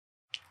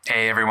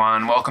Hey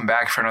everyone, welcome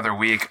back for another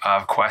week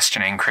of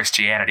Questioning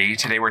Christianity.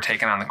 Today we're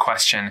taking on the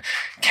question,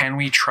 can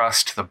we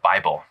trust the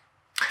Bible?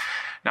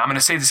 Now I'm going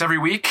to say this every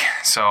week,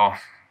 so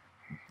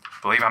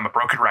I believe I'm a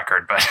broken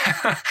record, but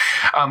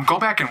go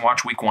back and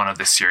watch week 1 of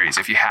this series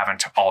if you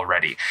haven't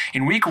already.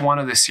 In week 1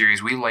 of this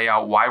series, we lay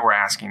out why we're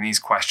asking these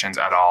questions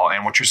at all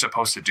and what you're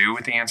supposed to do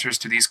with the answers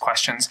to these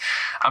questions.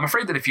 I'm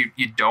afraid that if you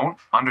don't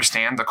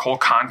understand the whole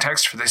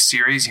context for this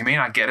series, you may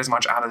not get as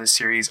much out of this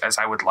series as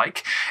I would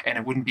like, and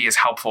it wouldn't be as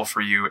helpful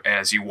for you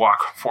as you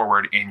walk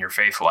forward in your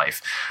faith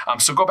life.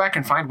 So go back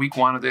and find week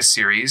 1 of this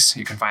series.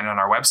 You can find it on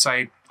our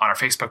website, on our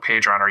Facebook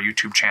page, or on our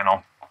YouTube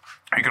channel.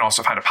 You can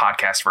also find a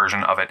podcast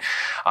version of it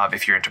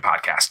if you're into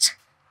podcasts.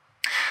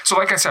 So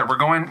like I said, we're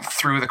going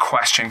through the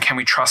question, can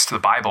we trust the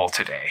Bible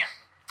today?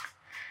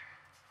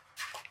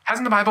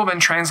 Hasn't the Bible been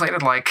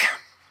translated like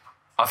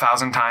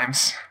 1,000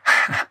 times?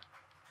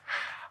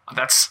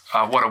 That's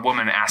what a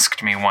woman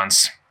asked me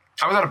once.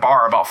 I was at a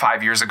bar about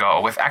 5 years ago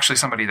with actually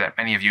somebody that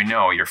many of you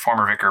know, your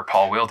former vicar,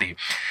 Paul Wilde.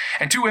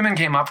 And 2 women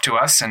came up to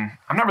us, and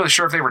I'm not really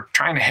sure if they were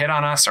trying to hit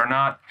on us or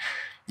not.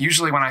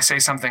 Usually when I say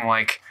something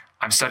like,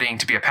 I'm studying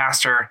to be a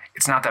pastor,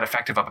 it's not that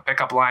effective of a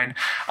pickup line.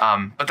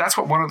 But that's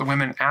what one of the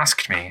women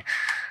asked me.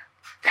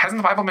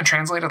 Hasn't the Bible been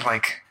translated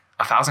like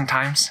 1,000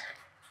 times?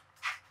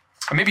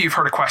 Or maybe you've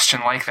heard a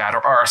question like that,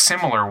 or a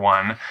similar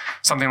one,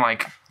 something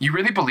like, you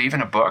really believe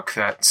in a book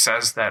that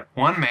says that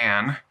one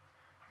man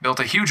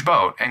built a huge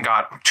boat and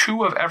got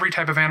 2 of every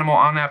type of animal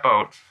on that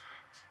boat,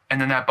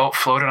 and then that boat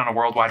floated on a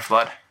worldwide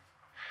flood?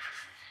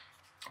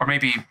 Or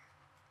maybe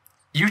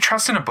you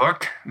trust in a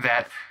book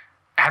that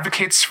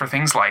advocates for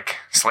things like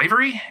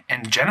slavery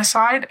and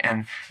genocide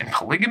and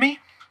polygamy?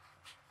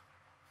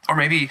 Or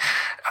maybe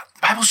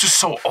the Bible's just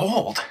so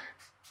old.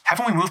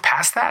 Haven't we moved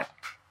past that?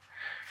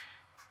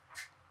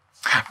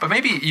 But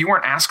maybe you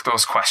weren't asked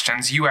those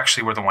questions. You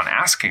actually were the one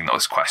asking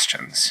those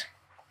questions.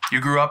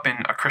 You grew up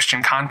in a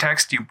Christian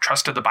context. You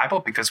trusted the Bible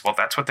because, well,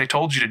 that's what they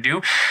told you to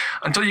do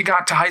until you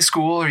got to high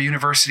school or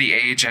university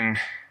age, and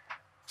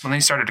then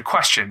you started to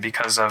question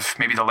because of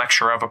maybe the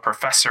lecture of a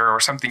professor or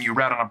something you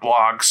read on a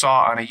blog,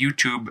 saw on a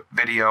YouTube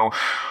video,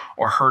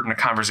 or heard in a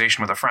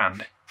conversation with a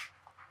friend.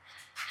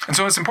 And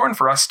so it's important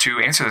for us to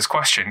answer this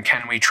question,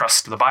 can we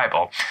trust the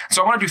Bible?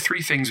 So I want to do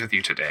 3 things with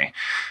you today.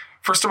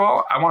 First of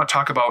all, I want to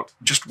talk about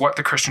just what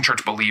the Christian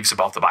church believes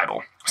about the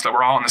Bible, so that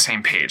we're all on the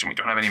same page and we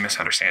don't have any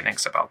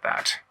misunderstandings about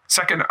that.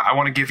 Second, I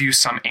want to give you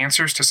some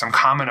answers to some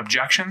common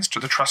objections to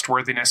the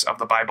trustworthiness of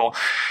the Bible.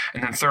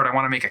 And then third, I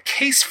want to make a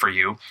case for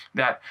you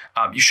that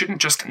you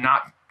shouldn't just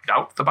not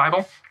doubt the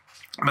Bible,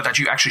 but that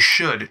you actually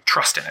should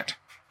trust in it.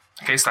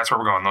 Okay, so that's where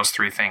we're going, those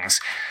 3 things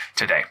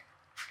today.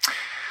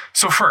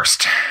 So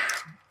first,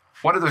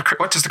 what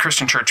does the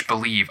Christian church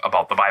believe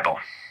about the Bible?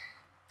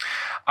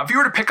 If you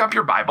were to pick up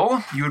your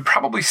Bible, you would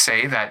probably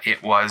say that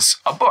it was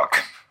a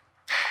book.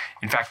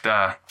 In fact,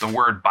 the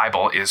word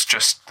Bible is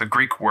just the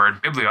Greek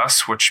word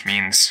biblios, which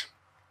means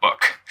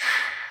book.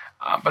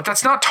 But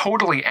that's not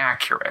totally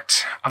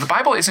accurate. The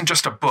Bible isn't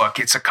just a book,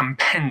 it's a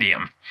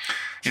compendium.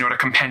 You know what a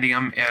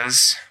compendium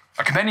is?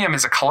 A compendium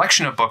is a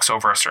collection of books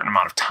over a certain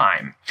amount of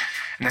time.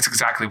 And that's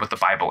exactly what the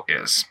Bible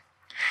is.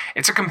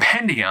 It's a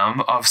compendium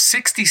of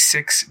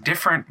 66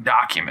 different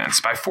documents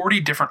by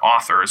 40 different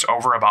authors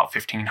over about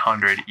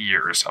 1,500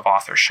 years of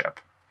authorship.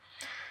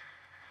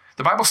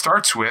 The Bible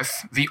starts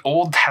with the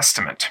Old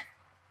Testament.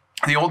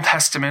 The Old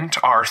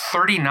Testament are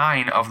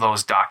 39 of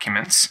those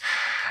documents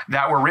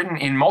that were written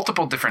in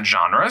multiple different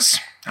genres: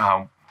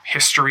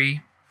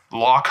 history,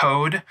 law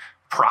code,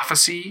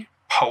 prophecy,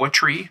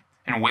 poetry,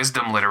 and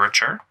wisdom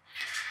literature.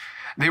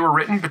 They were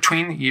written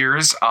between the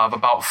years of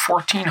about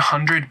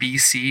 1400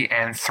 BC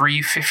and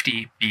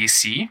 350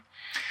 BC.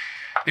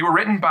 They were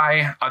written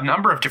by a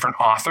number of different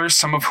authors,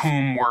 some of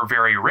whom were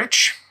very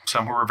rich,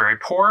 some who were very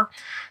poor,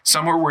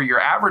 some who were your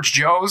average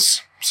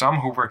Joes, some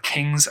who were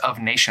kings of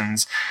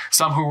nations,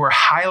 some who were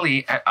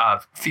highly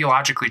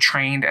theologically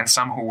trained, and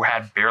some who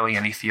had barely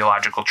any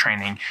theological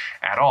training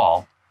at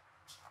all.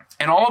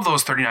 And all of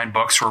those 39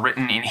 books were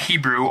written in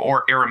Hebrew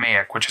or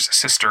Aramaic, which is a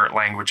sister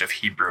language of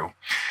Hebrew.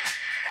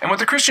 And what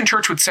the Christian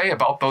church would say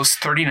about those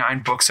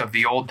 39 books of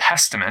the Old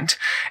Testament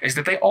is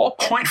that they all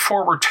point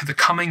forward to the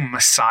coming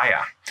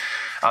Messiah.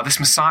 This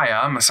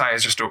Messiah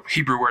is just a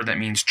Hebrew word that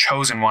means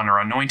chosen one or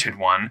anointed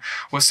one,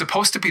 was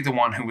supposed to be the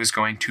one who was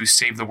going to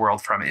save the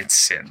world from its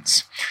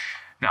sins.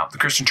 Now, the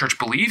Christian church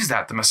believes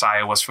that the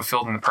Messiah was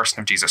fulfilled in the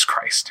person of Jesus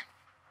Christ.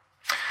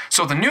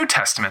 So the New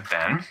Testament,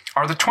 then,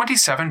 are the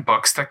 27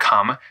 books that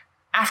come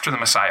after the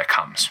Messiah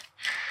comes.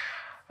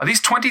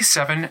 These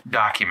 27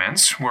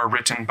 documents were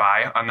written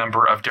by a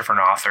number of different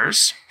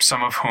authors,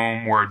 some of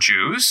whom were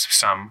Jews,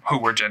 some who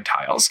were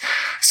Gentiles,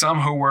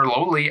 some who were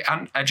lowly,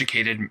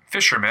 uneducated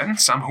fishermen,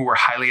 some who were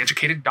highly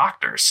educated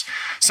doctors,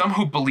 some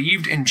who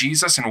believed in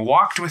Jesus and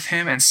walked with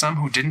him, and some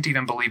who didn't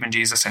even believe in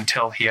Jesus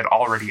until he had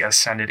already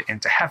ascended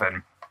into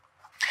heaven.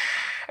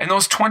 And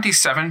those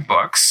 27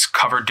 books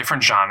covered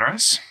different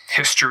genres: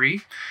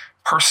 history,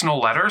 personal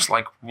letters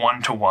like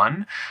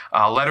one-to-one,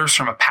 letters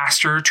from a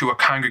pastor to a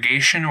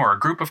congregation or a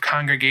group of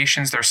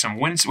congregations. There's some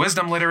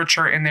wisdom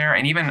literature in there,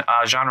 and even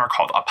a genre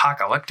called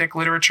apocalyptic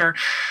literature,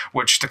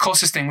 which the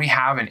closest thing we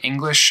have in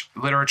English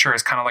literature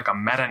is kind of like a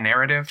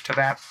meta-narrative to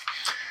that.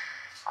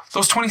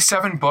 Those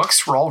 27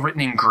 books were all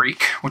written in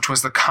Greek, which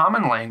was the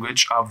common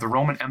language of the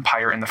Roman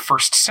Empire in the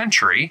 1st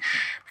century,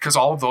 because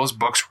all of those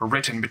books were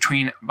written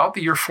between about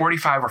the year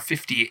 45 or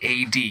 50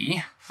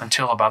 AD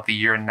until about the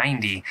year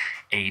 90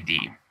 AD.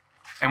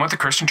 And what the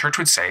Christian church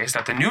would say is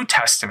that the New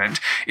Testament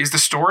is the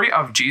story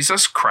of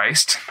Jesus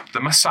Christ, the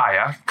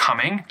Messiah,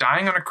 coming,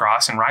 dying on a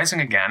cross, and rising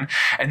again,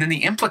 and then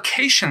the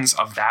implications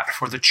of that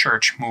for the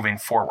church moving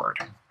forward.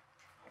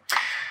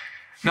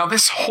 Now,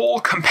 this whole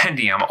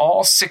compendium,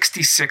 all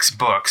 66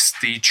 books,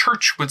 the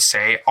church would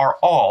say are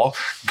all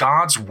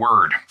God's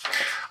Word.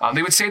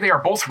 They would say they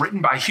are both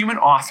written by human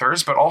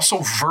authors, but also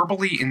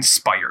verbally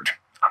inspired.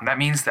 That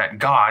means that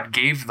God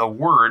gave the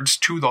words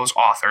to those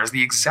authors,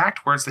 the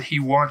exact words that he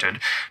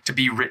wanted to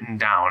be written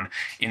down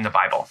in the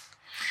Bible.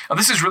 Now,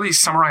 this is really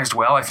summarized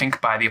well, I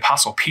think, by the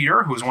Apostle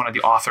Peter, who is one of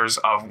the authors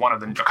of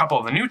a couple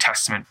of the New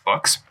Testament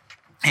books.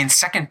 In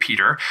 2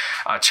 Peter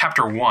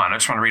chapter 1, I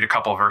just want to read a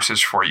couple of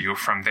verses for you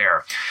from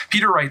there.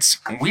 Peter writes,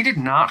 "We did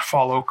not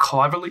follow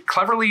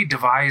cleverly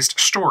devised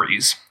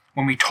stories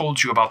when we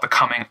told you about the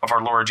coming of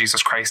our Lord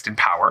Jesus Christ in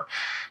power,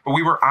 but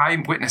we were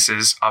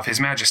eyewitnesses of his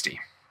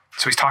majesty."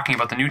 So he's talking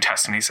about the New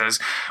Testament. He says,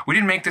 we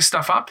didn't make this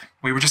stuff up.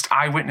 We were just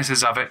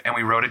eyewitnesses of it, and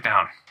we wrote it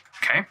down.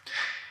 Okay?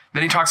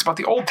 Then he talks about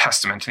the Old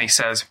Testament, and he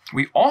says,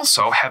 we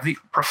also have the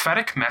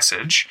prophetic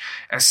message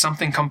as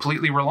something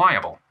completely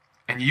reliable,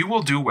 and you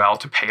will do well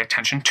to pay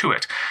attention to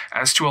it,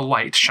 as to a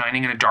light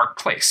shining in a dark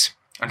place,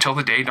 until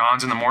the day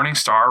dawns and the morning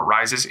star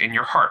rises in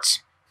your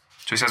hearts.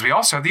 So he says, we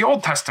also have the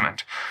Old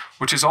Testament,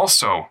 which is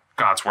also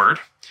God's Word.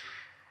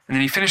 And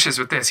then he finishes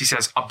with this. He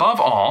says, above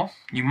all,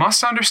 you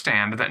must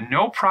understand that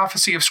no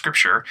prophecy of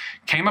Scripture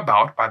came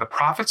about by the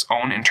prophet's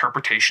own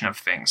interpretation of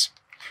things.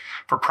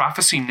 For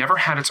prophecy never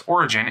had its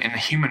origin in the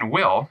human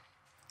will,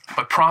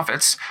 but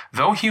prophets,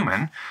 though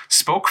human,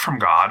 spoke from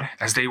God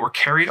as they were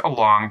carried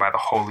along by the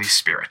Holy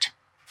Spirit.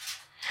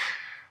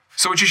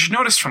 So what you should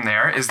notice from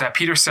there is that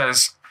Peter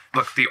says,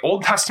 look, the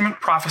Old Testament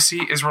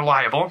prophecy is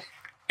reliable,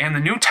 and the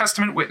New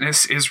Testament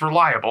witness is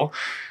reliable,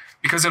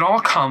 because it all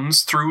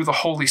comes through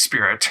the Holy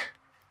Spirit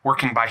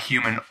working by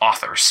human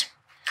authors.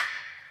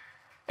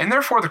 And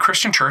therefore, the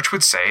Christian church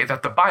would say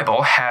that the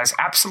Bible has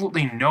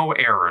absolutely no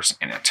errors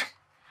in it.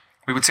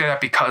 We would say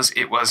that because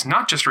it was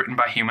not just written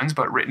by humans,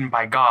 but written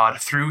by God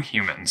through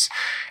humans.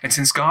 And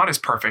since God is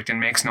perfect and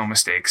makes no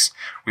mistakes,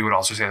 we would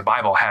also say the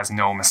Bible has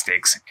no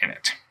mistakes in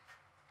it.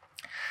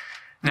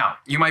 Now,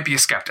 you might be a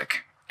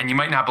skeptic, and you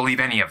might not believe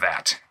any of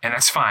that, and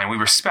that's fine. We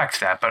respect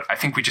that, but I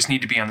think we just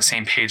need to be on the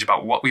same page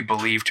about what we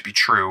believe to be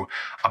true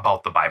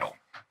about the Bible.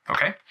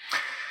 Okay?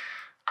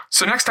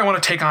 So next I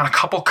want to take on a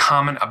couple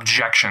common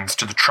objections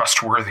to the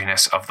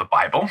trustworthiness of the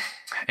Bible,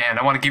 and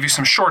I want to give you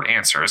some short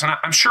answers. And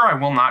I'm sure I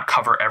will not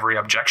cover every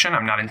objection.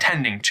 I'm not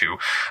intending to.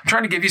 I'm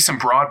trying to give you some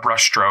broad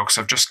brushstrokes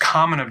of just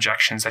common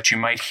objections that you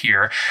might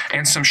hear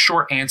and some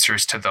short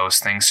answers to those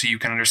things so you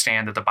can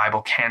understand that the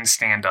Bible can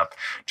stand up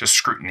to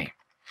scrutiny.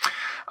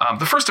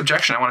 The first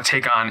objection I want to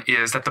take on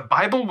is that the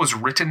Bible was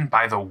written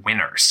by the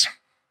winners.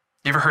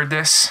 You ever heard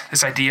this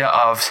idea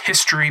of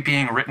history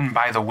being written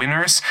by the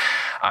winners?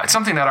 It's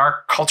something that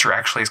our culture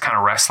actually is kind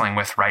of wrestling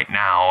with right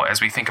now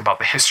as we think about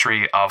the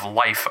history of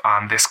life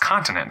on this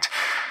continent.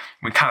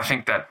 We kind of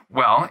think that,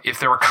 well, if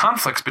there were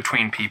conflicts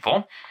between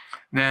people,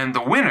 then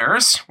the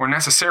winners were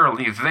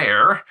necessarily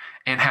there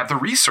and had the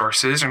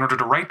resources in order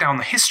to write down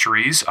the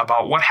histories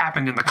about what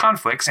happened in the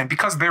conflicts, and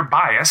because they're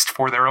biased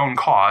for their own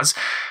cause,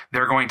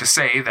 they're going to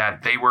say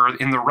that they were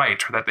in the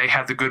right, or that they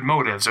had the good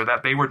motives, or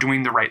that they were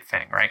doing the right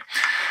thing, right?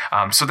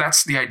 So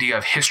that's the idea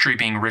of history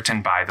being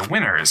written by the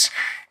winners.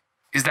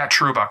 Is that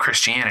true about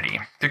Christianity?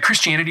 Did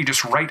Christianity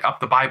just write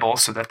up the Bible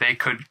so that they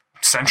could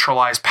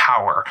centralize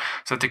power,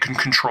 so that they could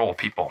control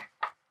people?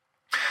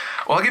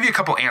 Well, I'll give you a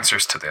couple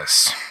answers to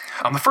this.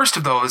 The first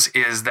of those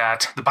is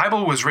that the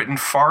Bible was written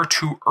far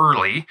too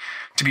early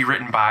to be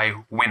written by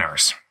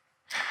winners.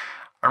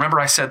 Remember,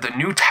 I said the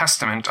New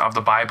Testament of the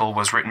Bible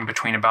was written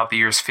between about the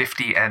years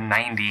 50 and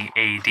 90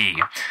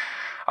 AD.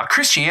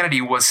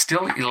 Christianity was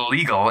still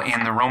illegal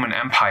in the Roman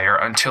Empire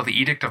until the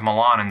Edict of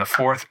Milan in the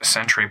 4th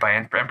century by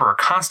Emperor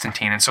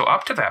Constantine. And so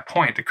up to that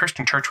point, the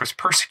Christian church was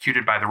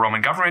persecuted by the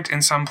Roman government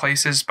in some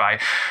places, by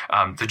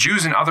the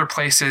Jews in other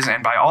places,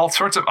 and by all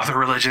sorts of other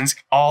religions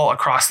all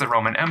across the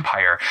Roman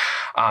Empire.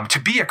 To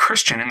be a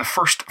Christian in the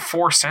first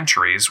 4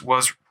 centuries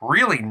was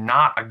really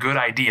not a good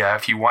idea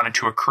if you wanted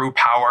to accrue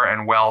power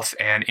and wealth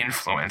and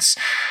influence.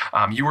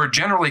 You were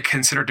generally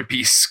considered to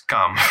be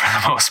scum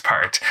for the most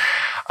part.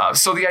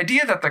 So the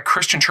idea that the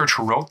Christian church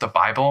wrote the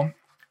Bible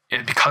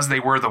because they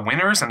were the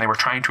winners and they were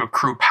trying to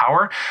accrue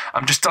power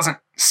just doesn't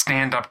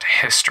stand up to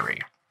history.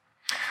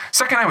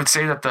 Second, I would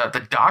say that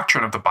the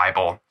doctrine of the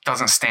Bible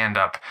does stand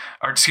up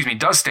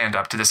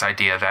to this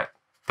idea that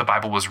the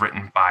Bible was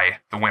written by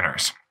the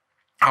winners.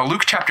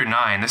 Luke chapter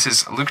 9, this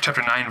is Luke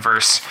chapter 9,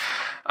 verse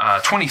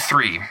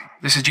 23.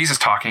 This is Jesus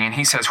talking, and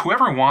he says,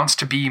 "Whoever wants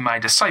to be my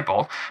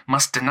disciple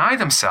must deny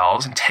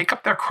themselves and take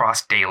up their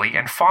cross daily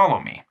and follow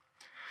me."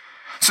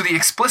 So the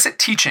explicit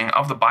teaching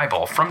of the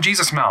Bible from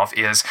Jesus' mouth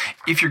is,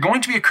 if you're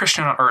going to be a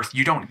Christian on earth,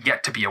 you don't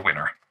get to be a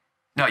winner.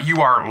 Now,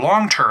 you are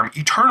long-term,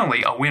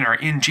 eternally a winner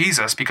in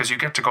Jesus because you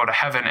get to go to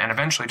heaven and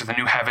eventually to the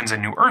new heavens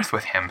and new earth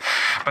with him.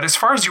 But as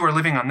far as you are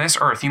living on this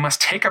earth, you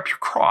must take up your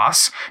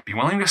cross, be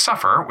willing to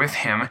suffer with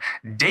him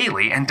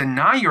daily, and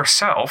deny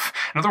yourself.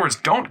 In other words,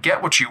 don't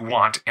get what you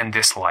want in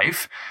this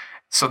life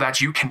so that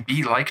you can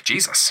be like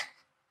Jesus.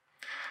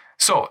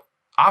 So,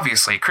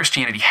 obviously,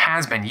 Christianity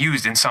has been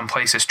used in some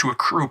places to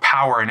accrue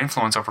power and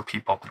influence over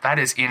people, but that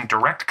is in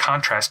direct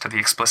contrast to the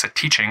explicit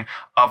teaching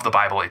of the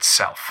Bible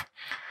itself.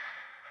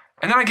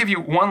 And then I give you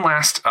one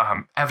last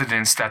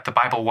evidence that the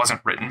Bible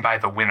wasn't written by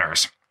the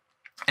winners.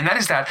 And that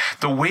is that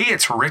the way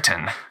it's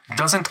written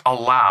doesn't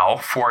allow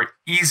for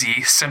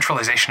easy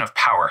centralization of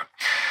power.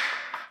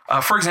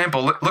 For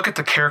example, look at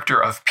the character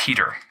of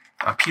Peter.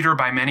 Peter,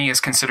 by many, is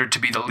considered to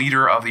be the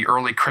leader of the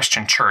early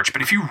Christian church.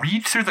 But if you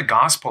read through the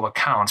gospel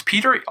accounts,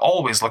 Peter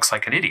always looks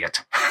like an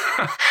idiot.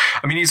 I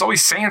mean, he's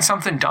always saying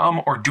something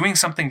dumb or doing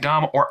something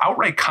dumb or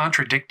outright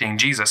contradicting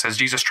Jesus as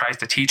Jesus tries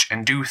to teach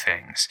and do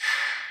things.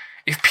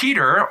 If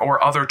Peter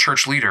or other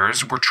church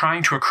leaders were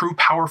trying to accrue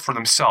power for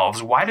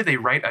themselves, why did they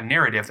write a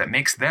narrative that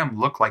makes them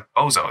look like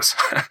bozos?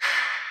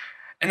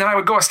 And then I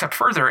would go a step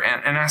further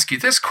and ask you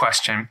this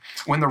question.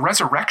 When the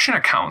resurrection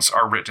accounts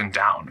are written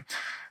down,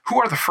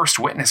 who are the first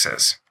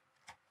witnesses?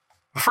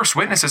 The first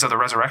witnesses of the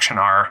resurrection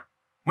are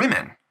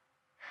women,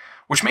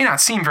 which may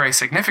not seem very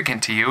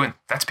significant to you, and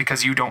that's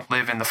because you don't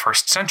live in the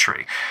first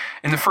century.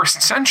 In the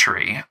first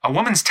century, a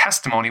woman's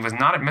testimony was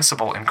not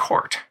admissible in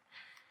court.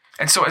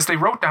 And so as they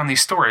wrote down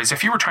these stories,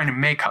 if you were trying to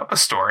make up a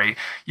story,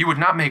 you would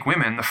not make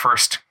women the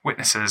first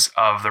witnesses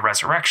of the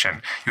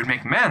resurrection. You would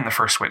make men the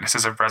first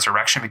witnesses of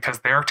resurrection because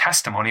their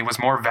testimony was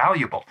more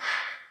valuable.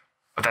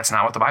 But that's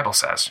not what the Bible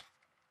says.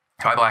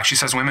 The Bible actually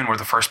says women were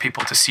the first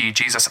people to see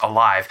Jesus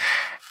alive.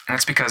 And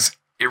that's because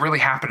it really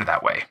happened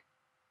that way.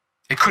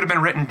 It could have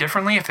been written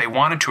differently if they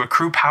wanted to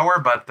accrue power,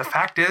 but the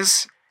fact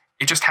is,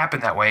 it just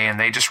happened that way and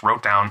they just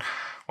wrote down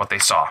what they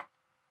saw.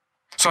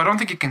 So I don't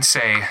think you can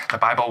say the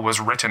Bible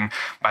was written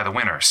by the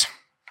winners.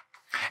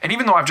 And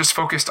even though I've just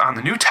focused on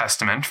the New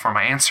Testament for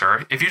my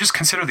answer, if you just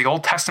consider the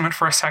Old Testament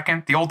for a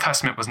second, the Old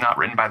Testament was not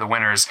written by the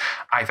winners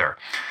either.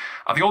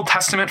 The Old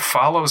Testament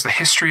follows the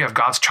history of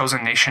God's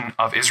chosen nation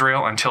of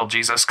Israel until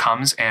Jesus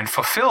comes and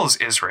fulfills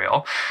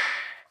Israel.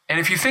 And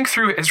if you think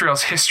through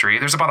Israel's history,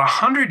 there's about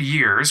 100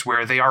 years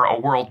where they are a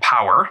world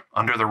power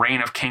under the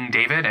reign of King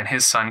David and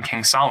his son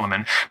King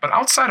Solomon. But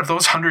outside of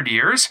those 100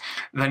 years,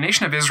 the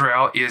nation of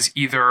Israel is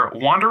either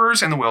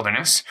wanderers in the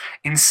wilderness,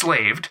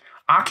 enslaved,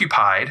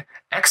 occupied,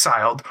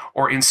 exiled,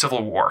 or in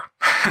civil war.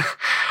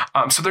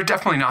 So they're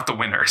definitely not the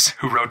winners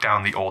who wrote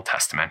down the Old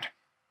Testament.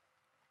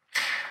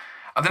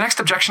 The next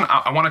objection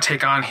I want to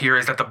take on here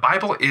is that the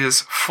Bible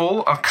is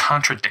full of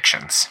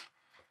contradictions.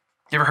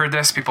 You ever heard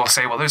this? People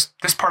say, well, there's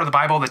this part of the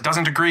Bible that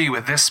doesn't agree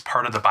with this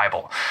part of the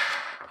Bible.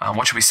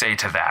 What should we say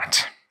to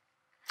that?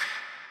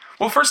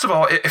 Well, first of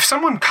all, if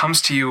someone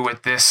comes to you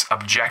with this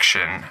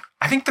objection,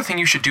 I think the thing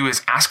you should do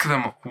is ask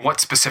them what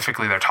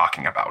specifically they're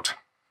talking about.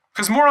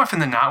 Because more often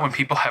than not, when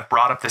people have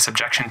brought up this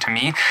objection to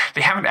me,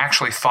 they haven't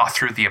actually thought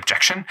through the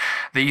objection.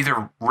 They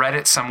either read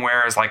it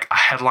somewhere as like a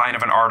headline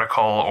of an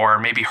article or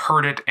maybe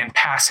heard it in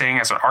passing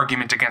as an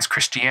argument against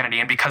Christianity.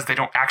 And because they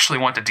don't actually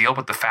want to deal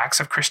with the facts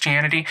of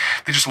Christianity,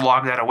 they just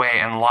log that away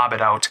and lob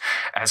it out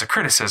as a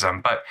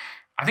criticism. But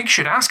I think you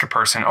should ask a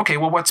person, okay,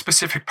 well, what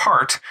specific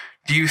part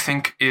do you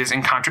think is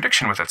in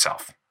contradiction with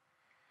itself?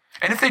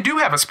 And if they do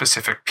have a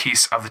specific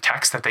piece of the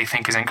text that they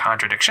think is in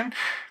contradiction,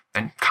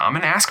 then come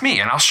and ask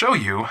me, and I'll show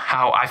you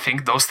how I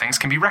think those things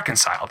can be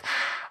reconciled.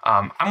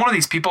 I'm one of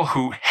these people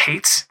who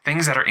hates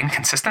things that are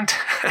inconsistent,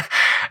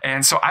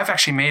 and so I've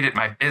actually made it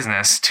my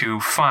business to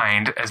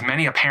find as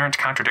many apparent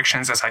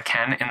contradictions as I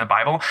can in the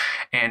Bible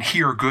and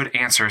hear good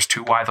answers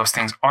to why those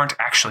things aren't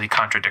actually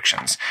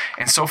contradictions.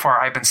 And so far,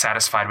 I've been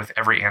satisfied with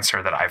every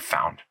answer that I've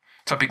found.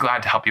 So I'd be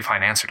glad to help you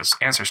find answers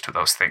to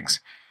those things.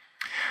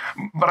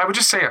 But I would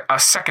just say a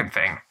second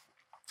thing.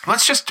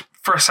 Let's just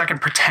for a second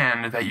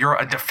pretend that you're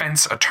a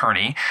defense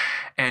attorney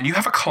and you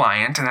have a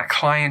client and that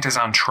client is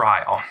on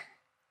trial.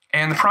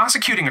 And the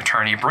prosecuting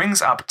attorney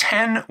brings up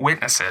 10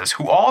 witnesses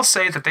who all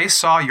say that they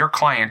saw your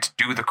client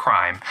do the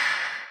crime.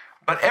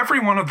 But every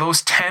one of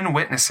those 10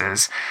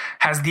 witnesses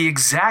has the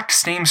exact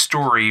same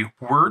story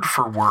word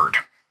for word.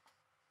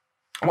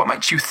 What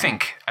might you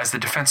think as the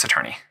defense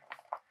attorney?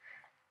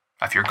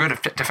 If you're a good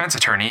defense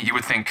attorney, you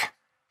would think,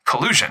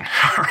 collusion,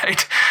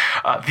 right?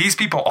 These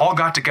people all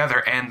got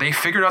together and they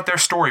figured out their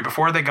story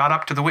before they got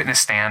up to the witness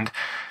stand.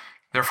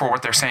 Therefore,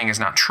 what they're saying is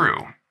not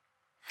true.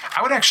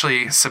 I would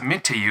actually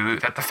submit to you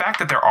that the fact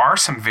that there are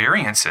some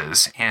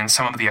variances in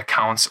some of the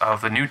accounts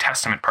of the New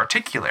Testament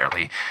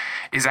particularly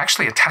is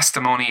actually a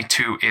testimony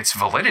to its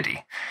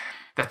validity.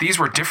 that these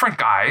were different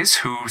guys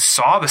who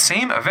saw the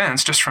same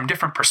events just from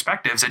different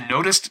perspectives and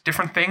noticed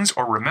different things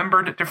or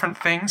remembered different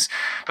things,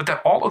 but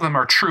that all of them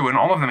are true and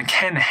all of them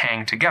can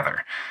hang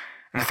together.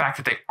 And the fact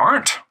that they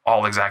aren't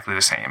all exactly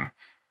the same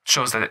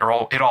shows that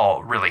it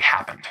all really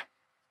happened.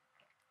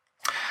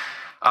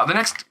 The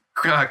next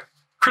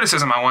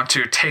criticism I want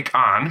to take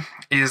on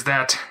is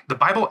that the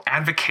Bible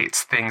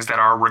advocates things that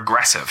are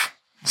regressive,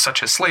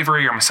 such as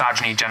slavery or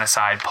misogyny,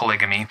 genocide,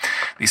 polygamy,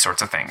 these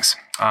sorts of things.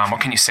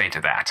 What can you say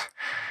to that?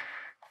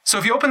 So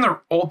if you open the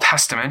Old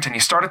Testament and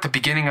you start at the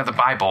beginning of the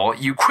Bible,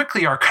 you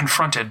quickly are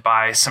confronted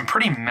by some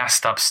pretty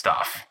messed up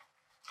stuff.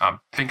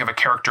 Think of a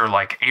character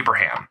like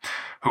Abraham,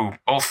 who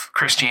both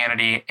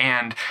Christianity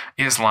and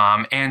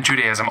Islam and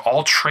Judaism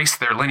all trace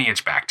their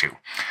lineage back to.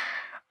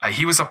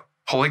 He was a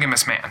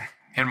polygamous man.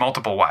 He had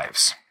multiple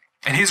wives.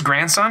 And his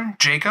grandson,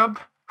 Jacob,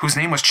 whose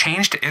name was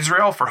changed to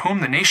Israel, for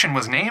whom the nation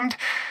was named,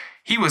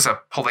 he was a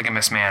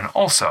polygamous man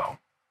also.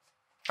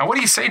 Now, what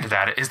do you say to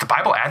that? Is the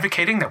Bible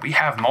advocating that we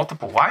have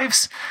multiple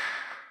wives?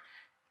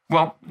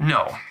 Well,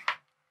 no.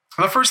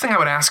 The first thing I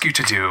would ask you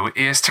to do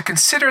is to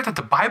consider that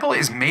the Bible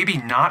is maybe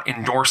not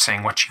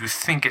endorsing what you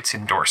think it's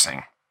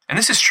endorsing. And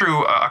this is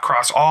true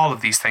across all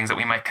of these things that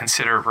we might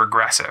consider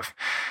regressive.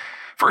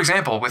 For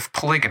example, with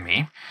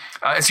polygamy,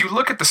 as you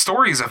look at the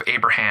stories of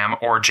Abraham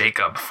or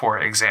Jacob, for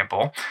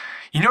example,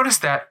 you notice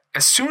that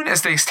as soon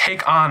as they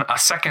take on a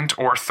second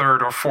or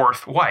third or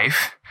fourth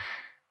wife,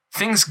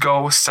 things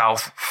go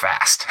south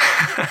fast.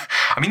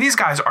 I mean, these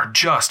guys are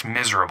just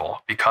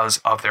miserable because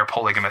of their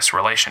polygamous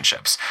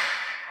relationships.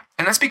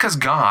 And that's because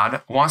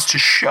God wants to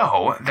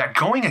show that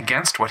going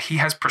against what he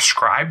has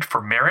prescribed for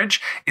marriage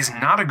is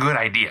not a good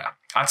idea.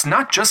 It's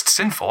not just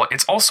sinful,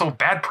 it's also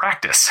bad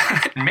practice.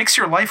 It makes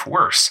your life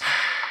worse.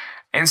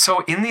 And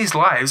so in these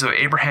lives of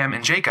Abraham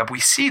and Jacob, we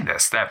see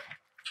this, that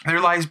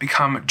their lives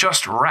become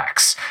just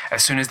wrecks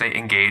as soon as they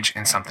engage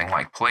in something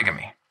like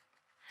polygamy.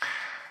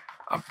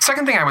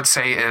 Second thing I would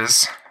say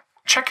is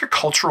check your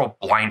cultural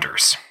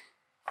blinders.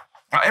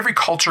 Every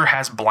culture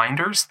has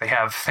blinders. They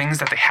have things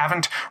that they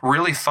haven't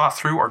really thought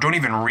through or don't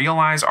even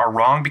realize are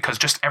wrong because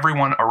just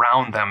everyone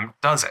around them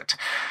does it.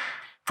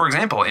 For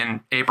example,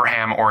 in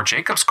Abraham or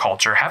Jacob's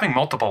culture, having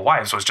multiple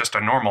wives was just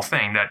a normal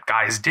thing that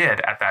guys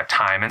did at that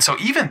time. And so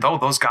even though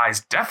those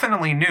guys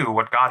definitely knew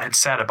what God had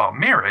said about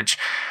marriage,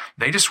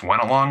 they just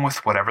went along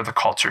with whatever the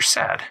culture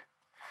said.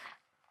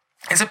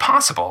 Is it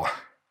possible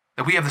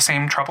that we have the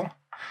same trouble?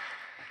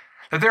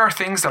 That there are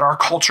things that our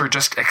culture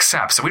just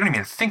accepts, that we don't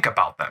even think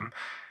about them,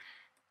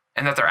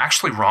 and that they're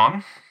actually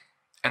wrong,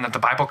 and that the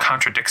Bible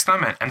contradicts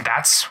them, and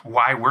that's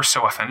why we're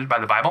so offended by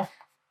the Bible?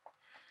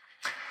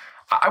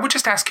 I would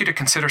just ask you to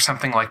consider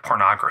something like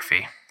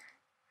pornography.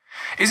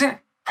 Isn't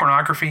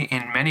pornography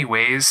in many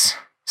ways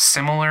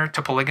similar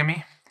to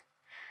polygamy?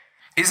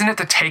 Isn't it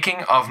the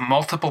taking of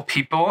multiple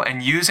people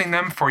and using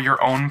them for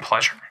your own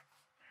pleasure?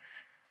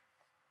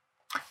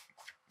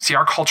 See,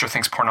 our culture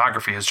thinks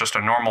pornography is just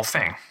a normal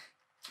thing,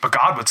 but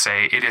God would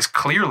say it is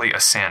clearly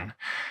a sin,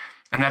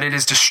 and that it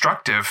is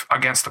destructive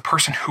against the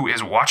person who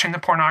is watching the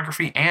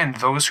pornography and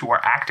those who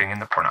are acting in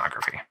the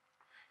pornography.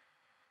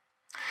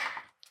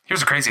 Here's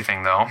the crazy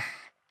thing, though.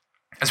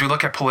 As we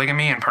look at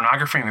polygamy and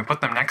pornography and we put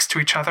them next to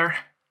each other,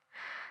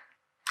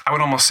 I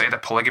would almost say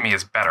that polygamy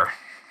is better.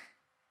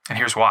 And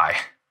here's why.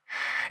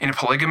 In a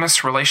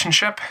polygamous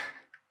relationship,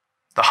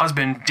 the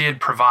husband did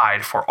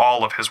provide for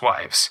all of his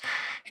wives.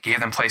 He gave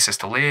them places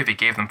to live, he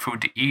gave them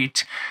food to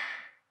eat.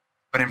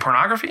 But in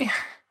pornography,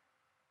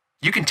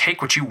 you can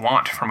take what you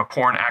want from a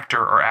porn actor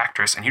or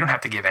actress and you don't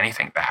have to give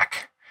anything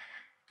back.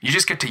 You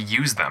just get to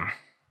use them,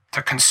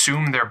 to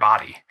consume their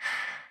body,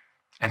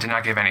 and to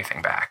not give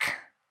anything back.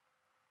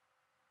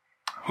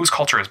 Whose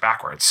culture is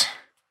backwards?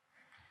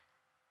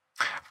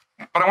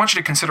 But I want you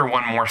to consider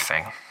one more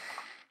thing.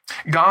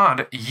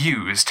 God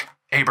used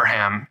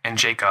Abraham and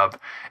Jacob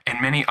and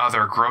many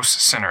other gross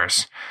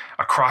sinners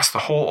across the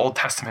whole Old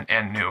Testament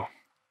and New.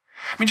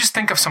 I mean, just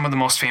think of some of the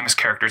most famous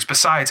characters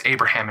besides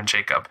Abraham and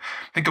Jacob.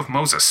 Think of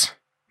Moses.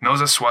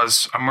 Moses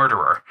was a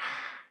murderer.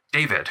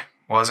 David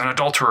was an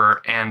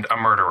adulterer and a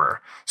murderer.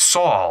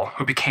 Saul,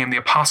 who became the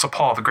Apostle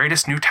Paul, the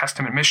greatest New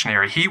Testament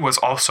missionary, he was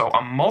also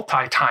a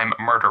multi-time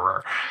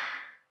murderer.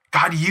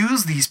 God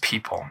used these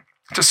people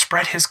to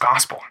spread his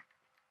gospel.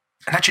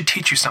 And that should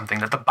teach you something,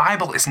 that the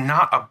Bible is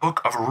not a book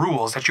of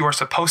rules that you are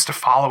supposed to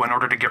follow in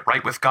order to get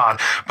right with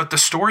God, but the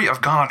story of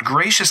God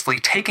graciously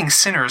taking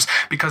sinners,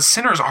 because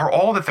sinners are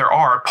all that there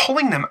are,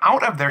 pulling them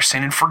out of their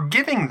sin and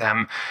forgiving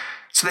them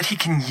so that he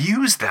can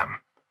use them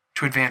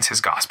to advance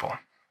his gospel.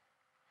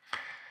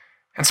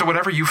 And so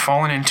whatever you've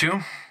fallen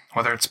into,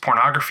 whether it's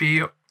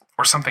pornography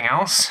or something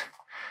else,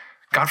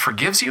 God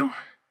forgives you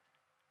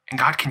and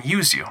God can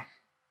use you.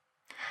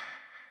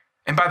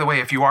 And by the way,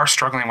 if you are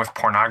struggling with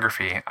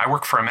pornography, I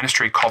work for a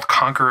ministry called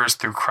Conquerors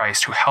Through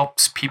Christ, who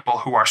helps people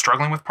who are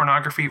struggling with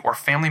pornography or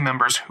family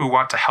members who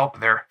want to help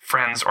their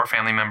friends or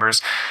family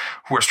members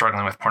who are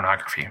struggling with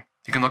pornography.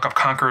 You can look up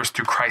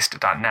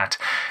conquerorsthroughchrist.net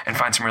and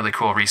find some really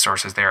cool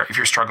resources there if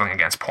you're struggling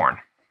against porn.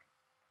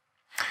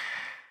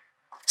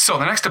 So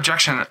the next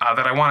objection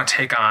that I want to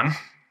take on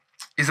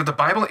is that the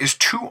Bible is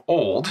too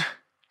old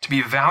to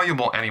be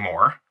valuable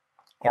anymore,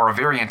 or a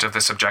variant of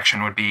this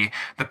objection would be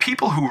the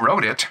people who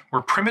wrote it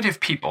were primitive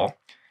people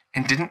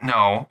and didn't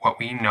know what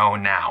we know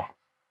now.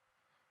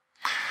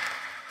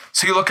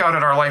 So you look out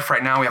at our life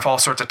right now, we have all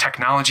sorts of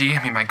technology.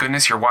 I mean, my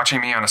goodness, you're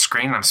watching me on a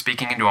screen and I'm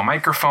speaking into a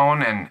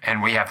microphone,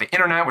 and we have the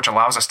internet, which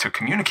allows us to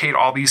communicate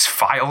all these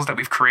files that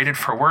we've created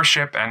for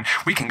worship, and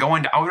we can go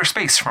into outer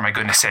space, for my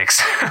goodness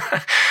sakes.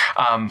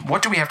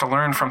 What do we have to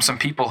learn from some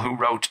people who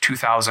wrote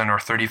 2,000 or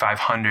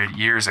 3,500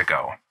 years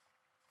ago?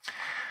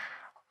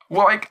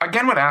 Well, I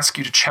again would ask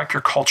you to check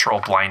your cultural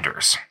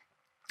blinders.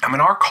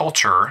 In our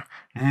culture,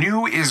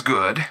 new is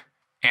good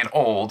and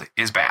old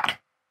is bad.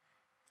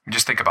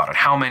 Just think about it.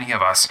 How many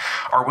of us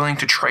are willing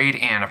to trade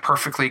in a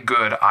perfectly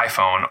good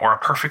iPhone or a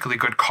perfectly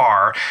good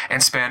car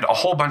and spend a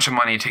whole bunch of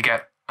money to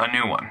get a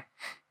new one?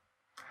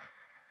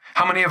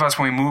 How many of us,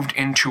 when we moved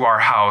into our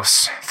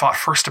house, thought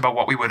first about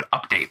what we would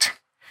update?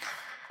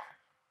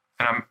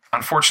 And I'm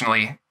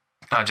unfortunately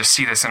just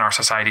see this in our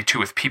society too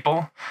with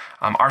people.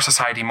 Our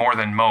society, more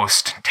than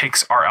most,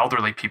 takes our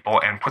elderly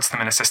people and puts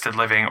them in assisted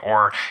living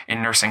or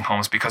in nursing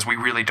homes because we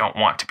really don't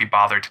want to be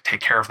bothered to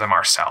take care of them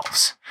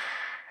ourselves.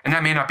 And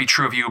that may not be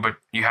true of you, but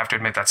you have to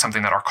admit that's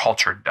something that our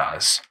culture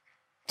does.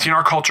 See, in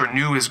our culture,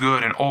 new is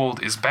good and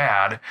old is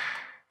bad.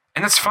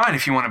 And that's fine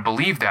if you want to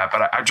believe that,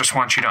 but I just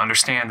want you to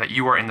understand that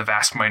you are in the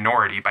vast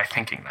minority by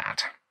thinking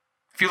that.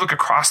 If you look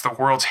across the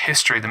world's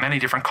history, the many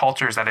different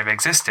cultures that have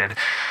existed,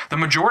 the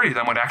majority of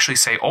them would actually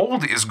say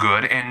old is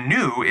good and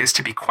new is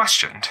to be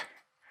questioned.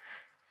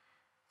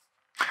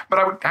 But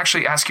I would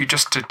actually ask you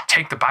just to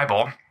take the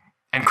Bible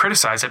and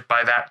criticize it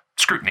by that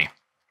scrutiny.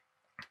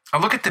 Now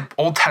look at the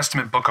Old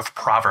Testament book of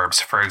Proverbs,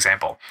 for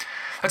example.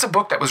 That's a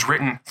book that was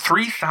written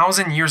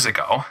 3,000 years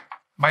ago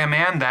by a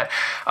man that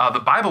the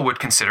Bible would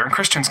consider, and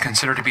Christians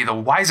consider, to be the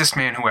wisest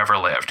man who ever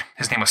lived.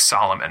 His name was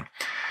Solomon.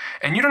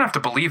 And you don't have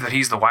to believe that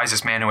he's the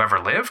wisest man who ever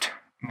lived,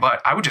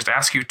 but I would just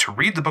ask you to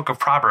read the book of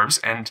Proverbs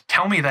and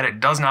tell me that it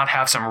does not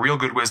have some real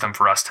good wisdom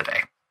for us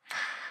today.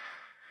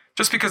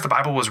 Just because the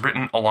Bible was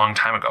written a long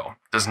time ago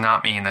does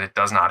not mean that it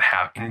does not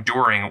have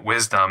enduring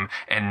wisdom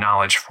and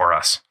knowledge for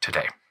us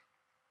today.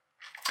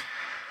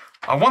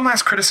 One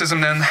last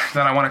criticism then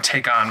that I want to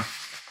take on,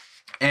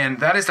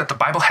 and that is that the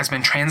Bible has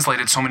been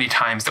translated so many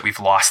times that we've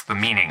lost the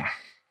meaning.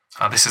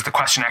 This is the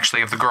question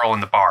actually of the girl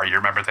in the bar. You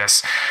remember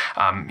this?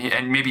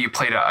 And maybe you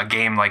played a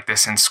game like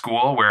this in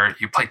school where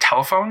you play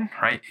telephone,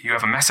 right? You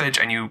have a message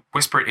and you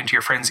whisper it into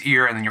your friend's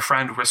ear, and then your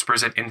friend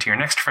whispers it into your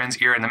next friend's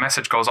ear, and the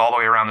message goes all the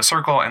way around the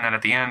circle, and then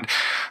at the end,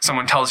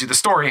 someone tells you the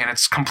story and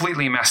it's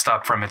completely messed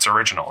up from its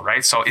original,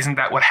 right? So isn't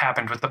that what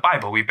happened with the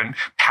Bible? We've been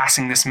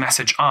passing this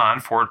message on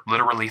for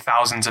literally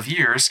thousands of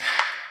years.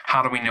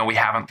 How do we know we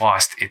haven't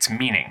lost its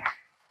meaning?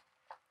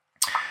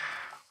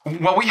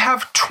 Well, we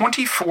have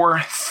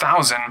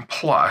 24,000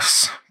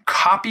 plus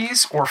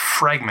copies or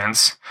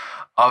fragments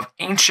of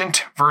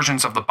ancient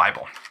versions of the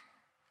Bible.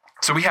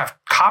 So we have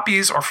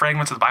copies or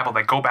fragments of the Bible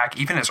that go back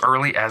even as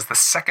early as the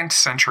 2nd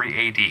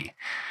century AD.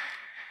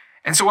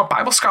 And so what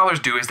Bible scholars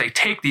do is they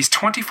take these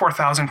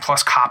 24,000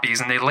 plus copies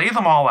and they lay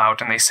them all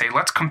out and they say,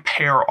 let's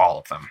compare all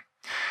of them.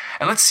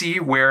 And let's see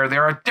where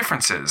there are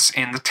differences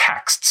in the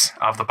texts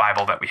of the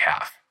Bible that we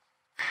have.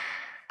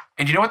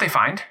 And you know what they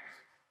find?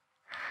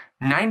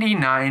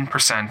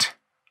 99%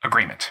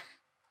 agreement.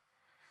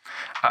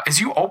 As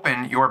you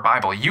open your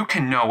Bible, you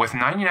can know with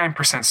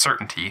 99%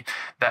 certainty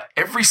that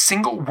every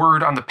single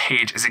word on the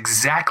page is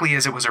exactly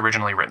as it was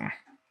originally written.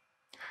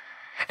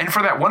 And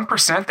for that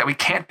 1% that we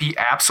can't be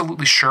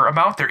absolutely sure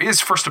about, there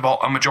is, first of all,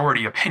 a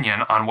majority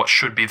opinion on what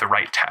should be the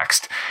right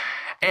text.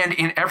 And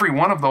in every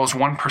one of those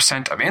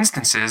 1% of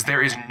instances,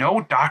 there is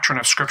no doctrine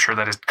of Scripture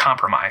that is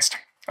compromised.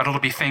 It'll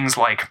be things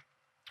like,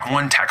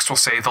 one text will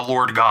say the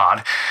Lord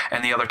God,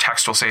 and the other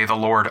text will say the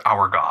Lord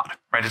our God,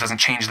 right? It doesn't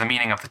change the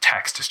meaning of the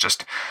text. It's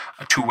just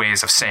two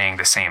ways of saying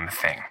the same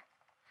thing.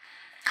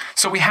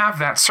 So we have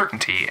that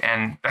certainty,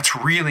 and that's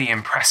really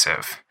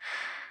impressive.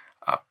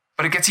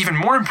 But it gets even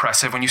more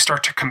impressive when you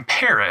start to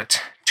compare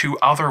it to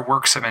other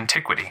works of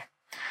antiquity.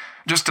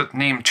 Just to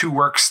name two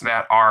works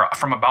that are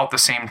from about the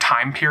same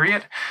time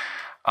period,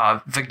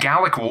 the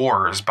Gallic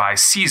Wars by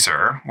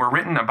Caesar were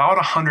written about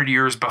 100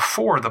 years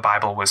before the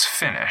Bible was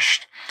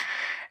finished.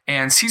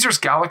 And Caesar's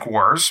Gallic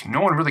Wars, no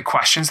one really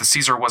questions that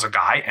Caesar was a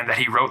guy and that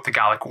he wrote the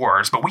Gallic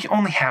Wars, but we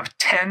only have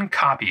 10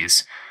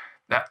 copies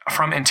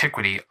from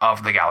antiquity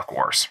of the Gallic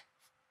Wars.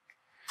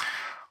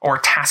 Or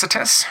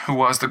Tacitus, who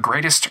was the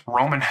greatest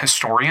Roman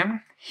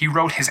historian, he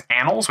wrote his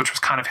Annals, which was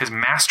kind of his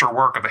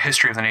masterwork of the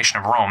history of the nation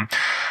of Rome,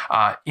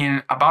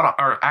 in about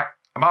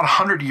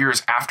 100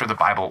 years after the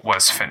Bible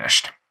was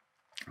finished.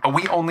 But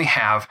we only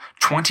have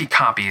 20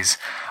 copies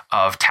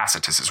of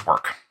Tacitus's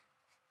work.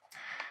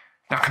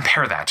 Now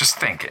compare that. Just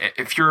think,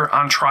 if you're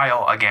on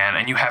trial again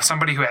and you have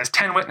somebody who has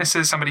 10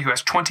 witnesses, somebody who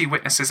has 20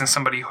 witnesses, and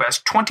somebody who has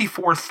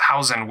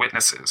 24,000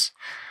 witnesses,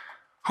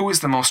 who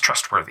is the most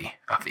trustworthy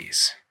of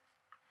these?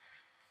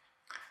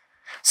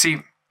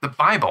 See, the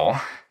Bible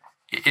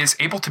is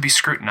able to be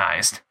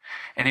scrutinized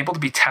and able to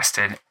be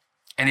tested,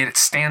 and it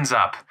stands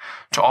up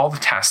to all the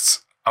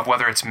tests of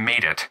whether it's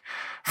made it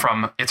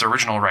from its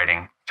original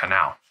writing to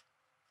now.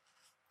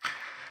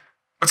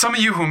 But some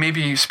of you who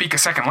maybe speak a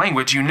second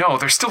language, you know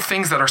there's still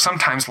things that are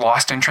sometimes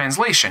lost in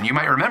translation. You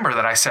might remember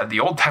that I said the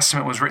Old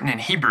Testament was written in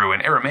Hebrew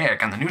and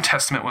Aramaic, and the New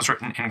Testament was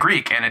written in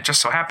Greek, and it just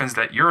so happens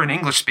that you're an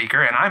English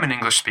speaker and I'm an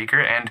English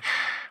speaker, and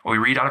we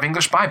read out of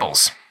English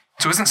Bibles.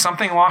 So isn't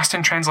something lost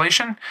in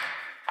translation?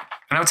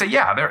 And I would say,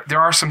 yeah,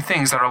 there are some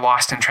things that are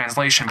lost in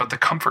translation, but the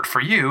comfort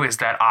for you is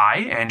that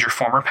I and your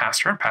former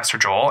pastor, Pastor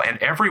Joel, and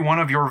every one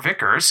of your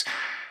vicars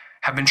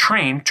have been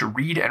trained to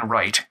read and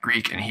write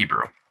Greek and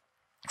Hebrew,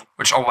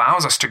 which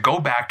allows us to go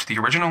back to the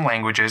original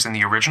languages and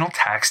the original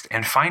text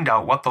and find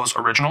out what those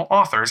original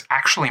authors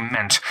actually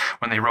meant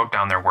when they wrote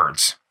down their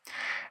words.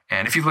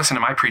 And if you've listened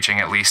to my preaching,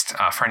 at least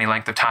for any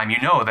length of time, you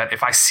know that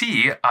if I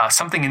see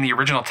something in the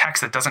original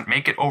text that doesn't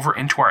make it over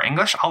into our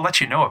English, I'll let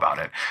you know about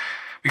it,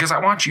 because I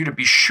want you to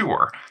be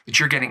sure that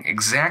you're getting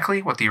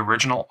exactly what the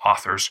original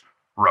authors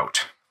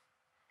wrote.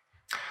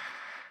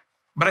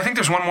 But I think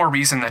there's one more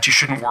reason that you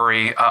shouldn't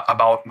worry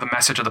about the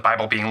message of the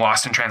Bible being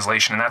lost in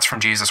translation, and that's from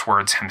Jesus'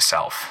 words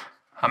himself.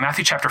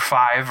 Matthew chapter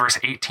 5, verse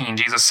 18,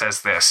 Jesus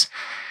says this.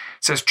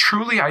 It says,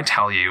 "Truly I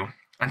tell you,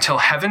 until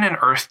heaven and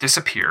earth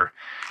disappear,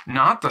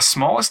 not the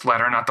smallest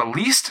letter, not the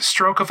least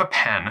stroke of a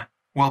pen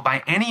will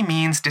by any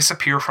means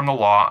disappear from the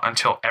law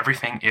until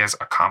everything is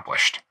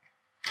accomplished."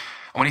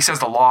 When he says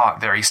the law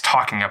there, he's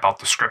talking about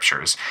the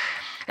scriptures.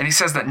 And he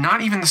says that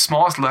not even the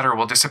smallest letter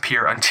will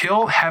disappear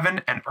until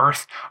heaven and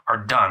earth are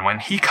done. When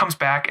he comes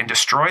back and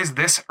destroys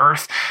this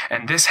earth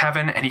and this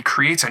heaven, and he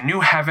creates a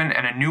new heaven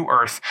and a new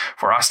earth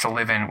for us to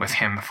live in with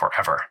him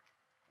forever.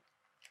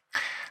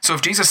 So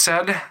if Jesus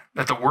said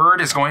that the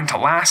word is going to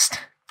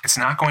last, it's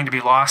not going to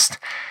be lost,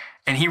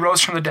 and he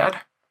rose from the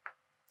dead,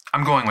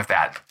 I'm going with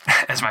that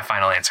as my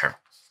final answer.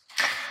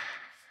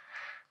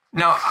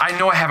 Now, I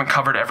know I haven't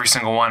covered every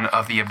single one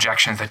of the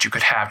objections that you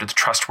could have to the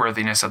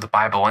trustworthiness of the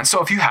Bible. And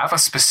so if you have a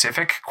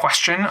specific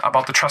question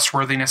about the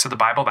trustworthiness of the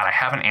Bible that I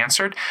haven't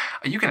answered,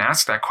 you can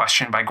ask that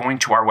question by going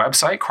to our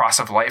website,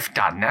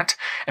 crossoflife.net.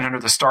 And under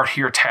the Start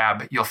Here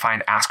tab, you'll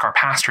find Ask Our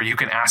Pastor. You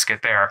can ask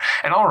it there.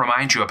 And I'll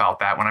remind you about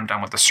that when I'm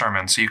done with the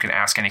sermon, so you can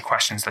ask any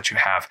questions that you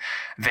have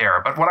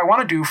there. But what I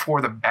want to do for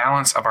the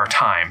balance of our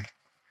time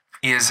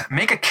is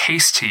make a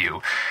case to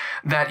you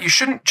that you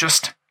shouldn't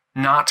just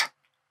not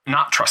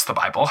trust the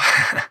Bible,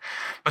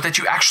 but that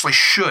you actually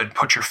should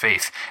put your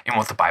faith in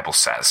what the Bible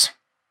says.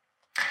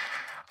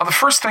 Well, the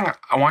first thing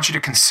I want you to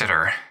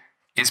consider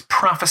is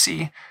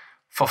prophecy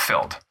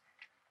fulfilled.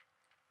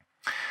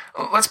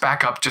 Let's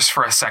back up just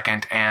for a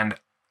second and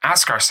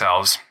ask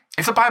ourselves,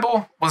 if the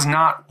Bible was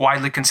not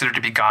widely considered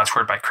to be God's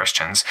word by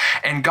Christians,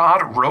 and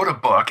God wrote a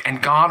book,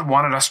 and God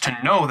wanted us to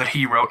know that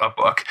he wrote a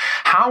book,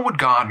 how would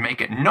God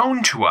make it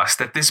known to us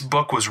that this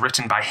book was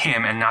written by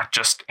him and not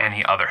just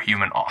any other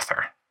human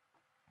author?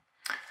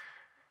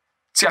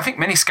 See, I think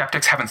many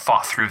skeptics haven't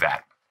thought through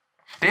that.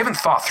 They haven't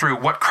thought through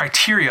what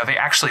criteria they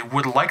actually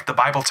would like the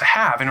Bible to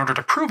have in order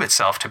to prove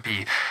itself to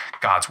be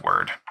God's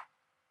word.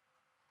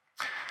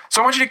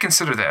 So I want you to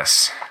consider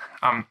this.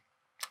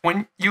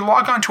 When you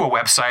log onto a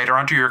website or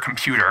onto your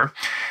computer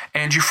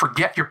and you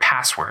forget your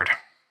password,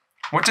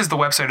 what does the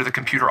website or the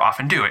computer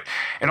often do?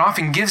 It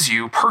often gives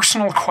you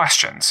personal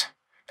questions.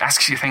 It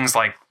asks you things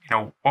like,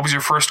 what was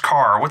your first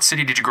car? What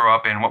city did you grow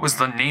up in? What was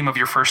the name of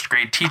your first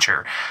grade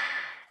teacher?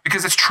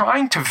 Because it's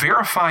trying to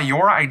verify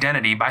your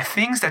identity by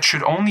things that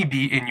should only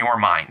be in your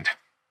mind.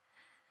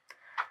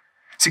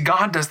 See,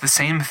 God does the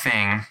same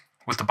thing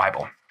with the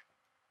Bible.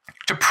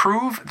 To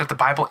prove that the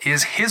Bible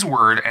is his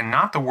word and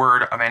not the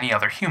word of any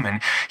other human,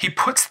 he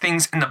puts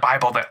things in the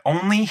Bible that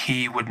only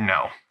he would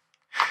know.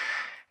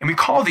 And we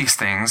call these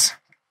things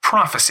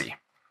prophecy.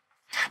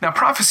 Now,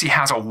 prophecy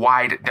has a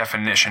wide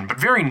definition, but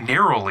very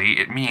narrowly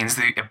it means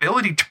the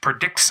ability to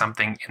predict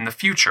something in the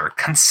future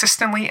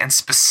consistently and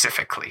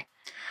specifically.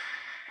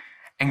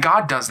 And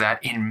God does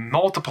that in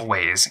multiple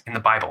ways in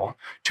the Bible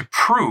to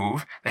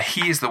prove that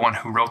he is the one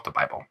who wrote the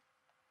Bible.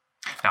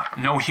 Now,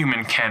 no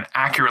human can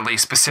accurately,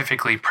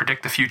 specifically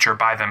predict the future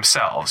by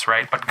themselves,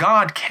 right? But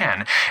God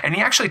can. And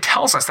he actually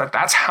tells us that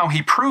that's how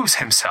he proves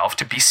himself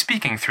to be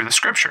speaking through the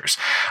scriptures.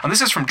 And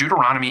this is from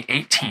Deuteronomy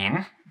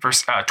 18,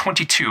 verse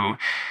 22.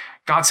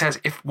 God says,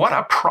 "If what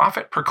a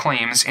prophet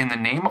proclaims in the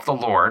name of the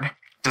Lord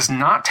does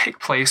not take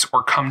place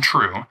or come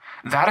true,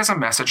 that is a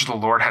message the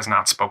Lord has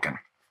not spoken."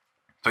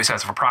 So he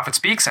says, if a prophet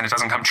speaks and it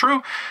doesn't come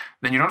true,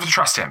 then you don't have to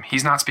trust him.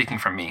 He's not speaking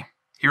from me.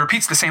 He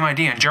repeats the same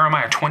idea in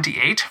Jeremiah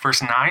 28,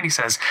 verse 9. He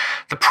says,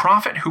 "The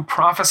prophet who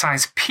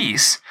prophesies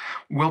peace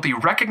will be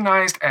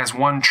recognized as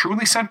one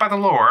truly sent by the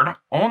Lord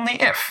only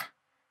if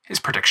his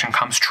prediction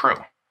comes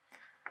true."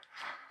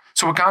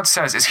 So what God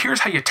says is,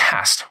 here's how you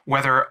test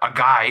whether a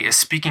guy is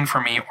speaking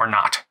for me or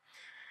not.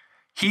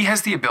 He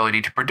has the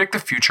ability to predict the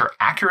future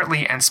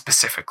accurately and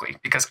specifically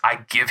because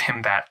I give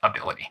him that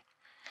ability.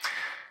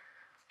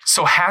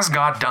 So has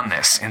God done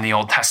this in the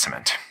Old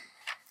Testament?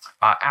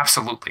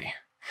 Absolutely.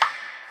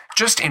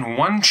 Just in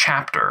one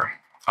chapter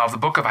of the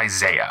book of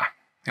Isaiah,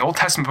 the Old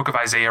Testament book of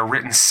Isaiah,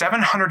 written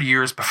 700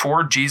 years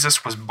before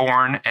Jesus was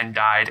born and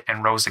died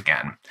and rose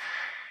again.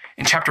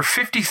 In chapter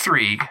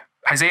 53,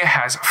 Isaiah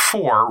has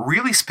 4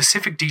 really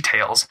specific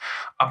details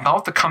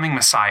about the coming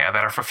Messiah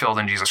that are fulfilled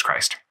in Jesus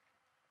Christ.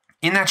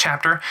 In that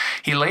chapter,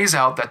 he lays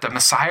out that the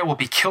Messiah will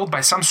be killed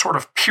by some sort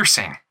of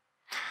piercing,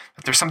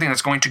 that there's something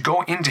that's going to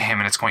go into him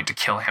and it's going to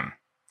kill him.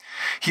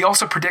 He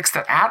also predicts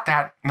that at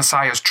that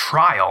Messiah's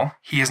trial,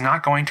 he is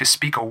not going to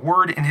speak a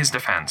word in his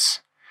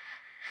defense.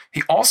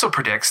 He also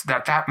predicts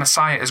that that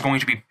Messiah is going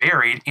to be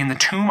buried in the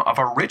tomb of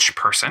a rich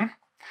person,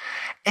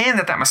 and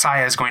that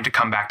Messiah is going to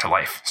come back to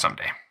life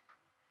someday.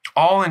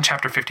 All in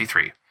chapter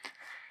 53.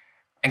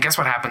 And guess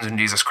what happens when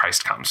Jesus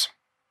Christ comes?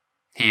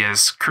 He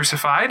is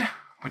crucified,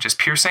 which is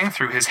piercing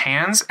through his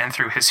hands and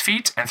through his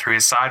feet and through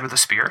his side with a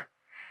spear.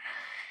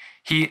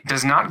 He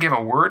does not give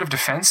a word of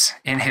defense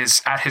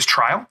at his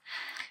trial.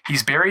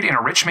 He's buried in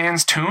a rich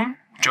man's tomb,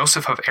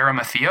 Joseph of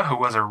Arimathea, who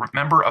was a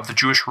member of the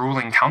Jewish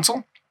ruling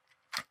council,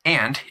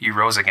 and he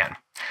rose again.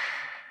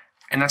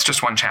 And that's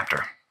just one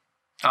chapter.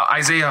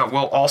 Isaiah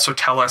will also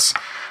tell us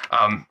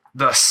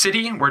the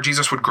city where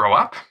Jesus would grow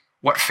up,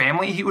 what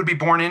family he would be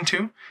born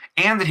into,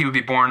 and that he would be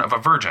born of a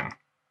virgin.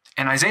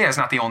 And Isaiah is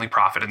not the only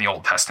prophet in the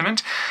Old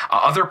Testament.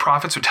 Other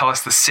prophets would tell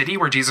us the city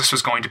where Jesus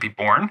was going to be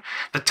born,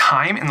 the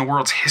time in the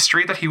world's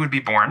history that he would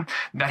be born,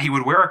 that he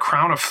would wear a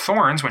crown of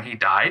thorns when he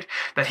died,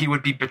 that he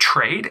would be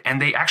betrayed,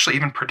 and they actually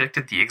even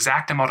predicted the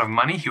exact amount of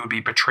money he would be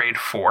betrayed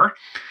for.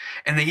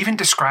 And they even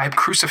described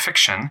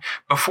crucifixion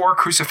before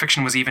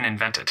crucifixion was even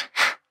invented.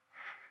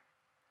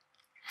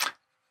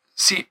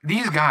 See,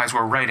 these guys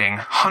were writing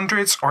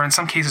hundreds, or in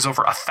some cases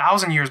over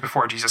 1,000 years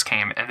before Jesus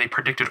came, and they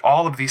predicted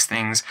all of these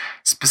things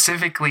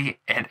specifically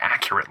and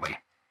accurately.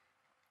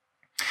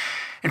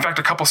 In fact,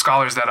 a couple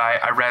scholars that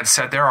I read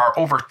said there are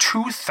over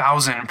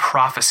 2,000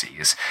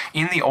 prophecies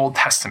in the Old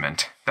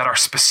Testament that are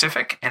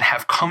specific and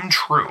have come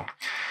true.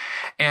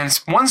 And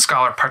one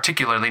scholar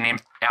particularly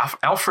named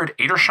Alfred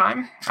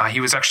Edersheim, he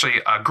was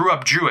actually grew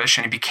up Jewish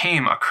and he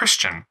became a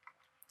Christian.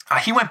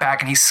 He went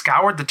back and he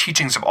scoured the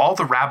teachings of all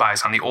the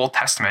rabbis on the Old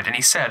Testament, and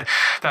he said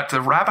that the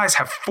rabbis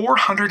have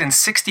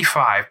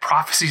 465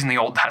 prophecies in the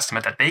Old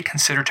Testament that they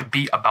consider to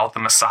be about the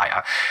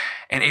Messiah.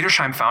 And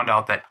Edersheim found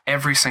out that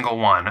every single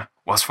one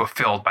was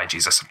fulfilled by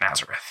Jesus of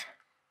Nazareth.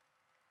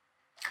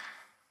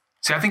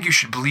 See, I think you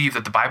should believe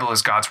that the Bible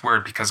is God's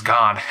word because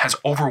God has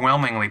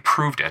overwhelmingly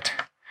proved it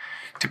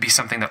to be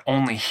something that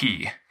only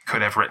he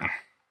could have written.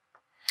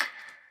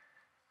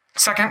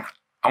 Second,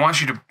 I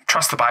want you to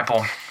trust the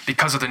Bible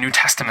because of the New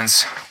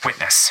Testament's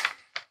witness.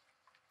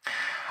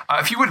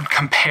 If you would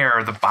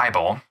compare the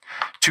Bible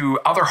to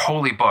other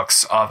holy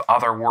books of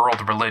other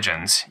world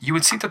religions, you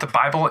would see that the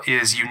Bible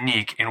is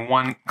unique in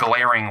one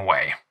glaring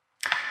way.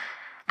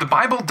 The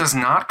Bible does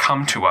not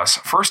come to us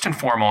first and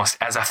foremost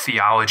as a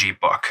theology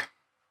book.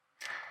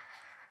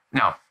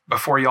 Now,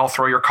 before you all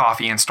throw your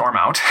coffee and storm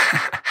out,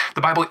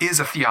 the Bible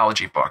is a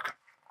theology book,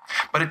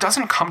 but it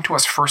doesn't come to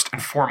us first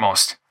and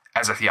foremost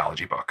as a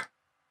theology book.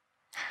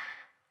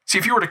 See,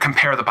 if you were to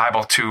compare the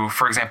Bible to,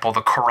 for example,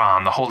 the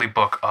Quran, the holy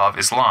book of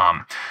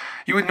Islam,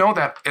 you would know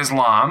that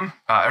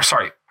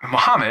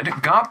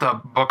Muhammad got the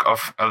book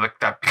of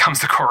that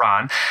becomes the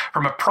Quran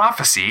from a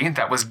prophecy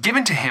that was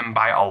given to him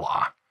by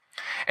Allah.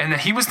 And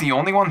that he was the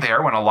only one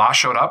there when Allah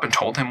showed up and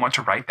told him what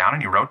to write down,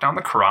 and he wrote down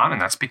the Quran, and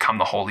that's become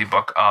the holy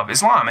book of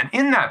Islam. And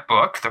in that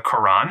book, the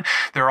Quran,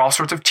 there are all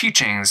sorts of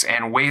teachings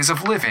and ways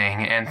of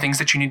living and things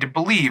that you need to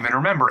believe and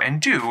remember and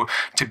do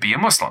to be a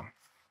Muslim.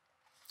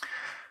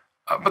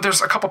 But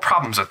there's a couple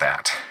problems with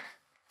that.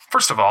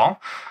 First of all,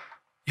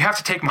 you have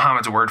to take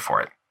Muhammad's word for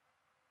it.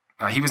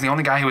 He was the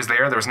only guy who was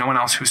there. There was no one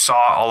else who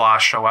saw Allah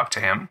show up to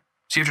him.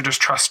 So you have to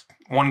just trust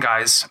one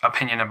guy's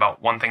opinion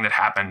about one thing that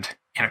happened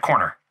in a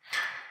corner.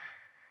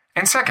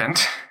 And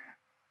second,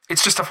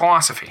 it's just a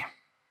philosophy.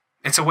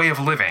 It's a way of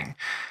living.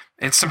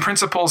 It's some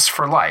principles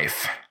for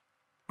life,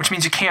 which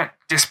means you can't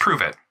disprove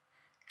it.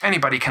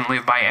 Anybody can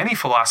live by any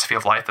philosophy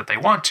of life that they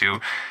want to,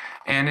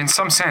 and in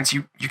some sense,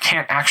 you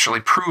can't actually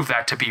prove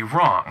that to be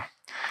wrong.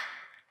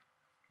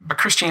 But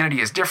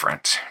Christianity is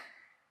different.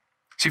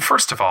 See,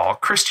 first of all,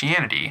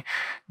 Christianity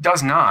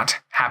does not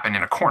happen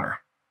in a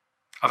corner.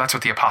 That's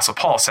what the Apostle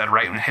Paul said,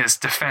 right, in his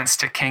defense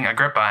to King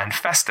Agrippa and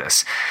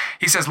Festus.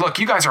 He says, look,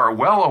 you guys are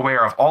well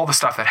aware of all the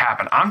stuff that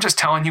happened. I'm just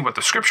telling you what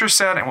the scriptures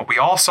said and what we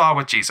all saw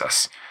with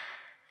Jesus.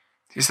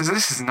 He says,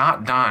 this is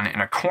not done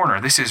in a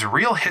corner. This is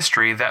real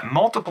history that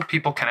multiple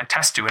people can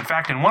attest to. In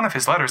fact, in one of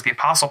his letters, the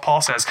Apostle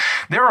Paul says,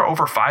 there are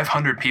over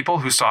 500 people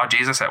who saw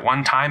Jesus at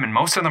one time, and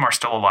most of them are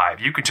still alive.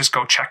 You could just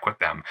go check with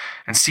them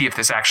and see if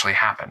this actually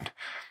happened.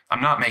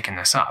 I'm not making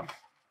this up.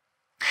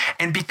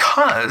 And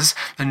because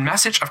the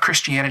message of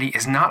Christianity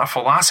is not a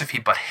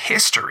philosophy, but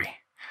history,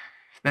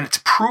 then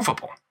it's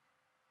provable.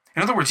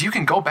 In other words, you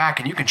can go back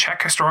and you can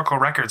check historical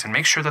records and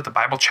make sure that the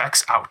Bible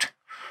checks out.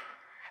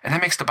 And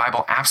that makes the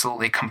Bible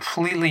absolutely,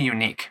 completely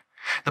unique.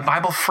 The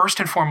Bible, first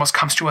and foremost,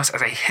 comes to us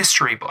as a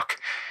history book.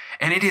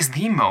 And it is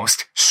the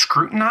most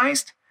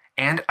scrutinized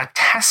and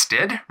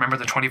attested, remember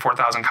the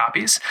 24,000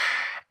 copies,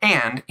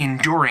 and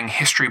enduring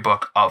history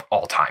book of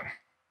all time.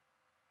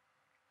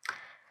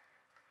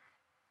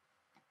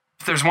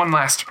 There's one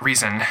last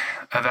reason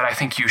that I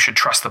think you should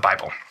trust the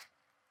Bible.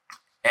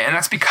 And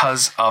that's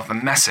because of the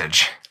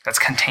message that's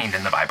contained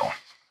in the Bible.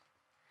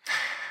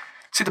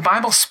 See, the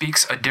Bible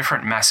speaks a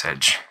different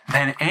message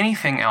than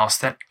anything else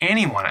that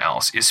anyone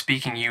else is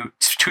speaking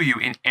to you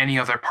in any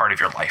other part of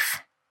your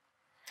life.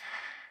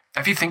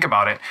 If you think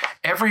about it,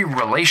 every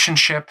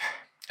relationship,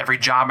 every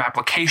job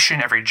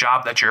application, every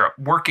job that you're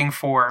working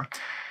for,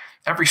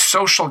 every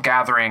social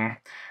gathering,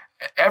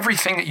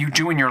 everything that you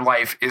do in your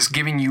life is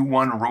giving you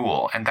one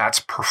rule, and that's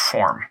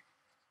perform.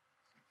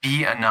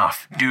 Be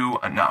enough. Do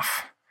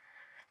enough.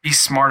 Be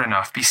smart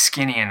enough. Be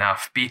skinny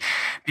enough. Be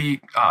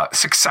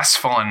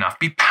successful enough.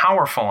 Be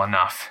powerful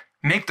enough.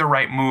 Make the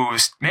right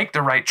moves. Make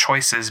the right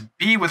choices.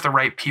 Be with the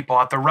right people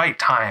at the right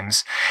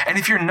times. And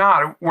if you're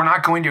not, we're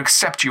not going to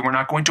accept you. We're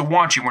not going to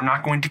want you. We're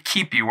not going to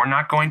keep you. We're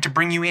not going to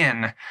bring you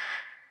in.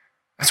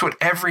 That's what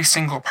every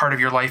single part of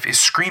your life is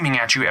screaming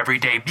at you every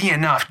day. Be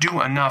enough.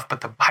 Do enough.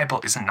 But the Bible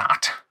is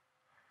not.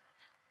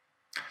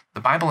 The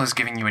Bible is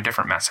giving you a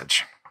different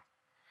message.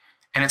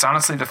 And it's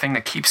honestly the thing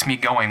that keeps me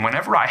going.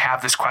 Whenever I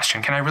have this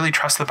question, can I really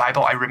trust the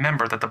Bible? I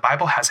remember that the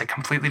Bible has a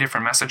completely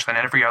different message than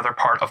every other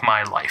part of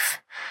my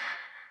life.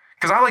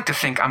 Because I like to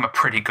think I'm a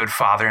pretty good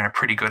father and a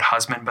pretty good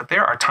husband, but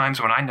there are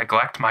times when I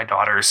neglect my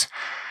daughters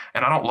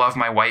and I don't love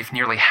my wife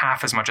nearly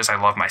half as much as I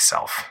love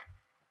myself.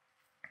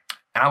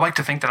 And I like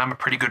to think that I'm a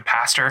pretty good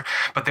pastor,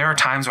 but there are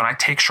times when I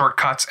take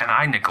shortcuts and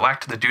I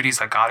neglect the duties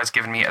that God has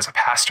given me as a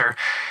pastor.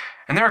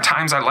 And there are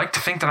times I like to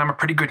think that I'm a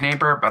pretty good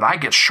neighbor, but I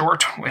get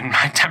short in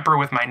my temper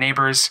with my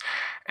neighbors.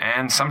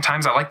 And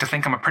sometimes I like to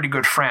think I'm a pretty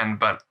good friend,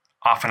 but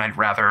often I'd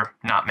rather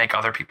not make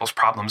other people's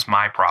problems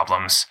my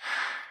problems.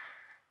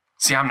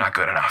 See, I'm not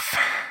good enough.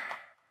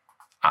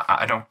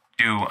 I don't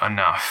do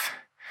enough.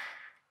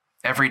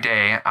 Every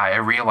day, I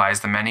realize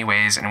the many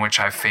ways in which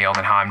I've failed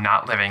and how I'm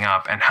not living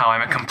up and how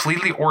I'm a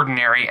completely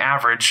ordinary,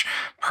 average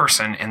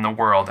person in the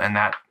world. And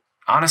that,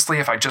 honestly,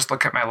 if I just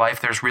look at my life,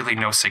 there's really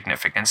no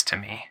significance to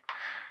me.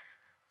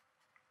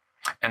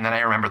 And then I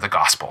remember the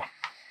gospel,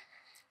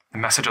 the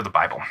message of the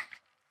Bible,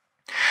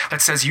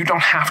 that says you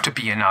don't have to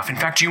be enough. In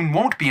fact, you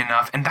won't be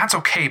enough, and that's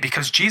okay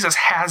because Jesus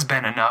has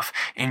been enough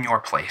in your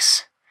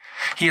place.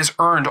 He has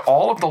earned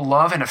all of the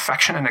love and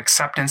affection and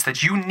acceptance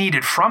that you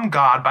needed from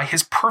God by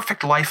his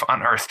perfect life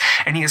on earth,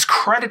 and he has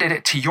credited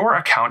it to your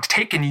account,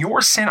 taken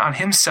your sin on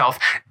himself,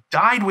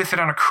 died with it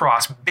on a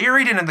cross,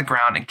 buried it in the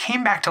ground, and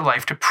came back to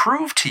life to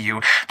prove to you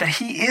that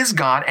he is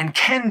God and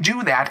can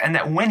do that, and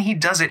that when he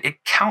does it,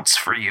 it counts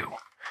for you.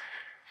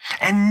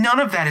 And none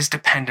of that is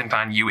dependent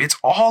on you. It's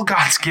all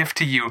God's gift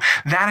to you.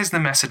 That is the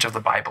message of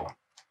the Bible.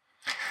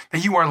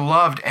 That you are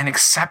loved and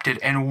accepted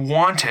and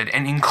wanted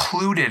and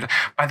included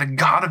by the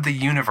God of the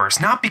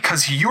universe, not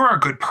because you're a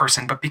good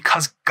person, but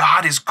because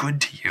God is good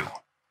to you.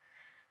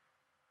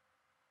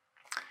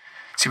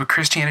 See, what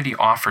Christianity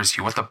offers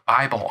you, what the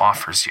Bible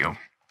offers you,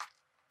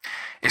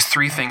 is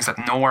three things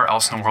that nowhere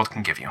else in the world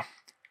can give you.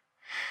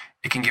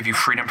 It can give you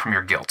freedom from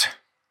your guilt.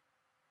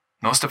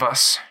 Most of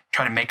us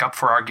try to make up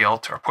for our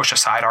guilt or push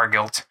aside our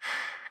guilt.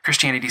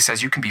 Christianity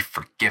says you can be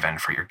forgiven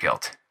for your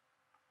guilt.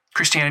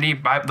 Christianity,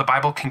 the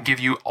Bible, can give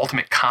you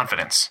ultimate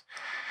confidence.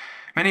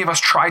 Many of us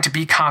try to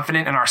be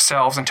confident in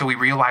ourselves until we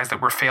realize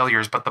that we're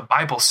failures, but the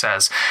Bible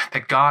says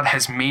that God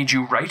has made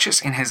you righteous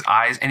in his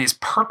eyes and has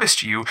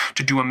purposed you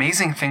to do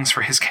amazing things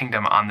for his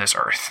kingdom on this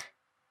earth.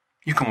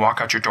 You can walk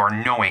out your door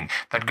knowing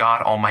that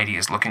God Almighty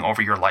is looking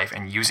over your life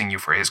and using you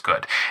for his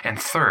good. And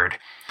third,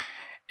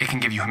 it can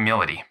give you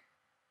humility.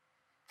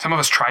 Some of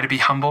us try to be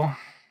humble,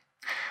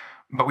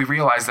 but we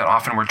realize that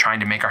often we're trying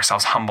to make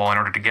ourselves humble in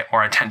order to get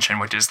more attention,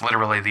 which is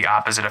literally the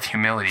opposite of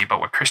humility. But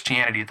what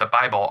Christianity, the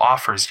Bible,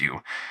 offers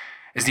you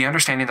is the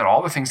understanding that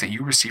all the things that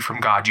you receive from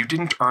God, you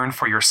didn't earn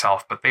for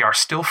yourself, but they are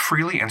still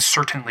freely and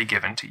certainly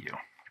given to you.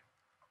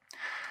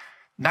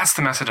 That's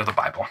the message of the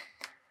Bible.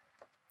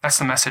 That's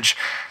the message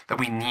that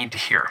we need to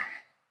hear.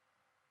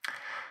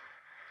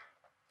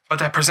 But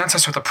that presents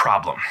us with a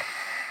problem.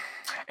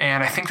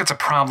 And I think that's a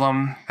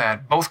problem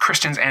that both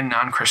Christians and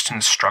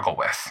non-Christians struggle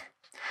with.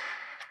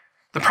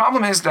 The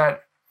problem is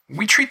that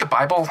we treat the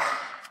Bible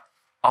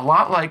a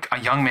lot like a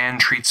young man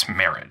treats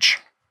marriage.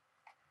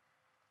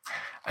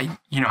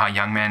 You know how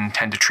young men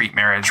tend to treat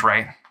marriage,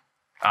 right?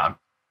 I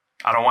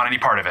don't want any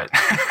part of it.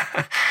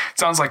 It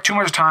sounds like too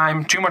much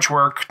time, too much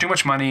work, too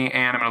much money,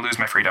 and I'm going to lose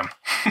my freedom.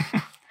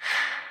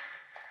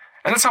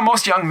 And that's how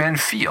most young men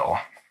feel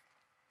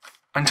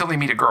until they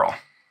meet a girl.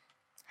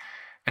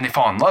 And they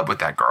fall in love with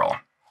that girl.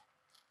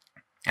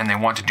 And they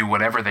want to do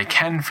whatever they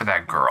can for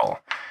that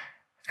girl.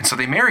 And so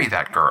they marry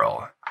that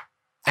girl.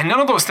 And none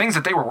of those things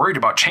that they were worried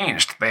about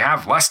changed. They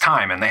have less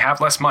time and they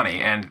have less money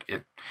and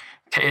it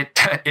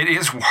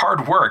is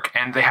hard work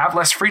and they have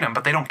less freedom,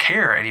 but they don't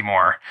care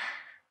anymore.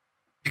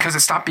 Because it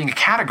stopped being a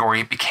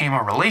category, it became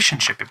a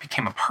relationship, it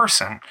became a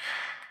person.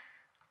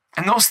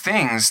 And those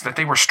things that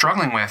they were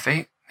struggling with,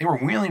 they were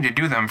willing to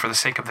do them for the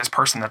sake of this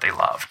person that they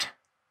loved.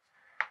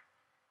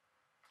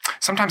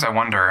 Sometimes I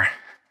wonder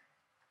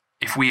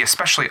if we,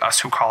 especially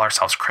us who call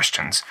ourselves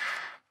Christians,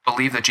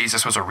 believe that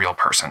Jesus was a real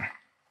person.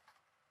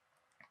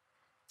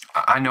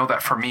 I know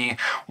that for me,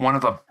 one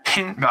of the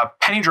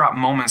penny drop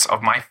moments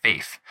of my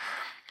faith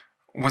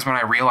was when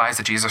I realized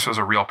that Jesus was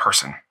a real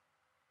person.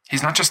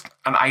 He's not just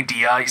an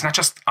idea. He's not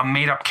just a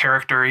made-up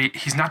character.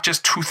 He's not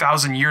just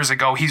 2,000 years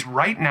ago. He's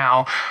right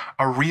now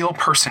a real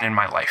person in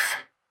my life.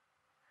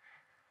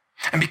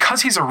 And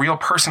because he's a real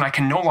person, I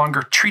can no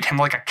longer treat him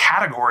like a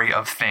category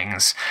of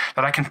things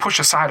that I can push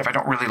aside if I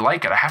don't really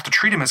like it. I have to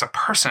treat him as a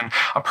person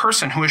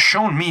who has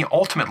shown me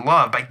ultimate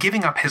love by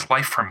giving up his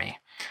life for me,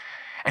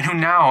 and who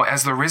now,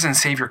 as the risen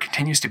Savior,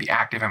 continues to be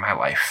active in my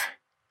life.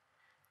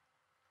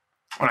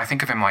 When I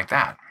think of him like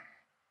that,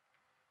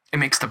 it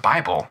makes the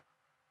Bible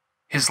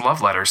his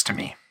love letters to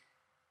me.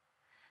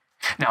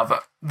 Now,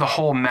 the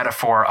whole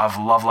metaphor of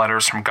love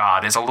letters from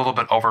God is a little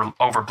bit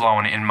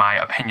overblown in my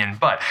opinion,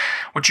 but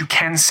what you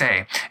can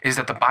say is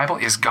that the Bible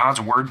is God's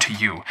word to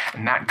you,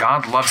 and that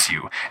God loves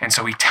you, and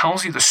so he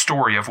tells you the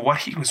story of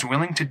what he was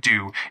willing to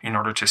do in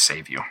order to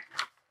save you.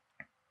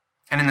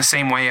 And in the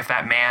same way, if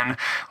that man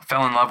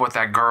fell in love with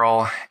that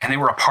girl and they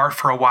were apart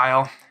for a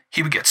while,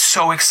 he would get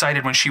so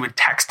excited when she would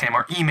text him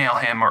or email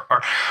him or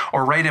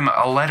write him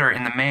a letter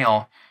in the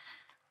mail.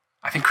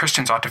 I think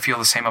Christians ought to feel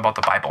the same about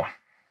the Bible.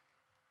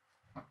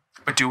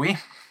 But do we?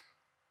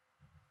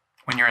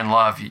 When you're in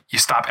love, you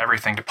stop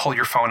everything to pull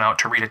your phone out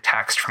to read a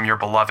text from your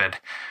beloved.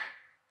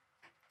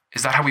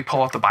 Is that how we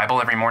pull out the Bible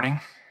every morning?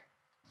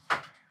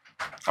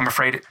 I'm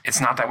afraid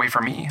it's not that way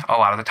for me a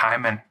lot of the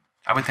time, and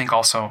I would think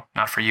also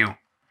not for you.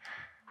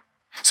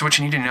 So what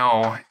you need to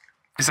know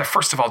is that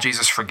first of all,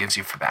 Jesus forgives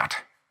you for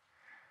that.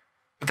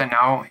 But then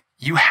now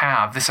you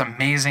have this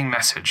amazing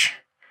message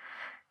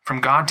from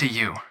God to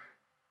you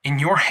in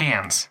your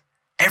hands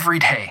every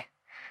day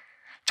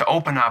to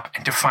open up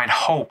and to find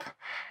hope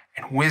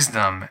and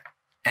wisdom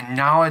and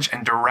knowledge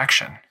and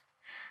direction.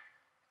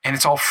 And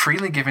it's all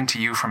freely given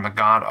to you from the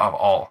God of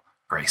all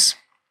grace.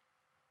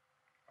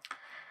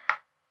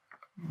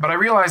 But I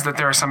realize that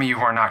there are some of you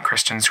who are not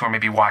Christians who are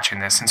maybe watching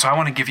this, and so I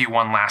want to give you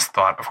one last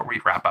thought before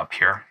we wrap up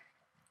here.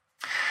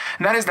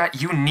 And that is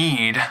that you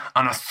need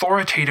an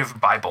authoritative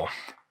Bible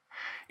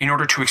in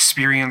order to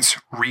experience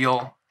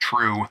real,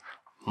 true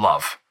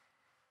love.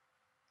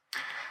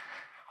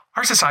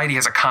 Our society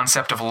has a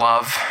concept of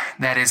love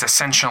that is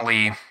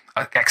essentially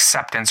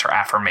acceptance or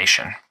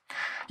affirmation.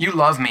 You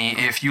love me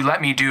if you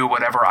let me do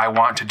whatever I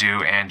want to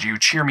do and you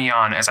cheer me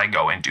on as I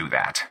go and do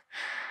that.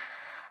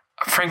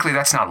 Frankly,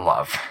 that's not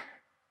love.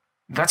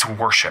 That's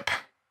worship.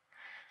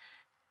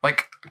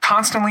 Like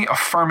constantly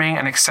affirming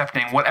and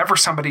accepting whatever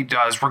somebody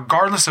does,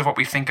 regardless of what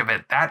we think of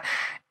it, that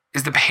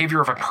is the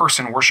behavior of a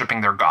person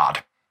worshiping their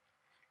God.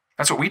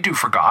 That's what we do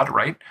for God,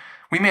 right?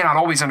 We may not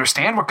always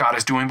understand what God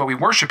is doing, but we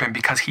worship him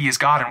because he is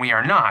God and we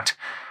are not.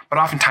 But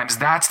oftentimes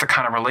that's the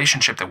kind of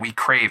relationship that we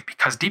crave,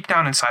 because deep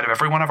down inside of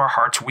every one of our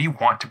hearts, we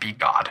want to be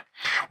God.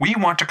 We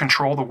want to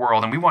control the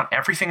world, and we want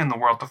everything in the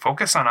world to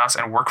focus on us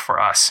and work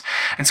for us.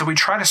 And so we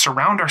try to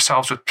surround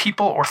ourselves with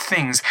people or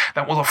things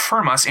that will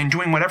affirm us in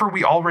doing whatever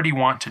we already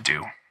want to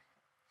do.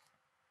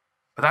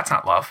 But that's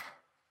not love.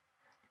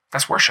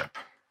 That's worship.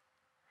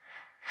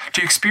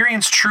 To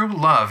experience true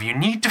love, you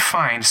need to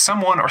find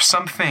someone or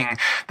something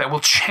that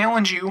will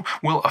challenge you,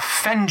 will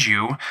offend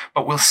you,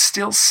 but will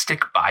still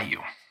stick by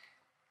you.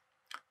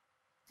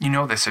 You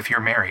know this if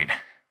you're married.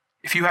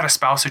 If you had a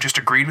spouse who just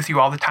agreed with you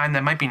all the time,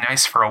 that might be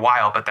nice for a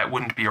while, but that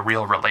wouldn't be a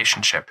real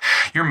relationship.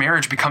 Your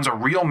marriage becomes a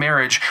real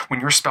marriage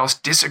when your spouse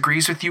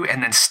disagrees with you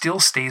and then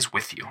still stays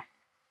with you.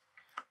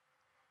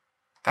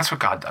 That's what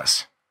God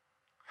does.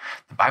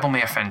 The Bible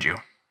may offend you.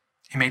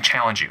 It may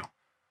challenge you.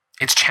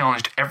 It's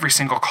challenged every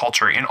single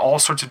culture in all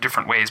sorts of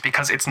different ways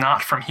because it's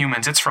not from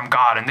humans, it's from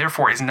God, and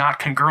therefore is not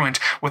congruent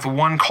with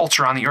one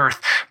culture on the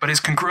earth, but is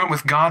congruent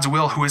with God's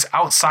will, who is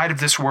outside of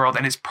this world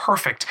and is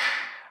perfect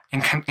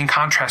in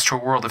contrast to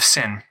a world of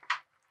sin.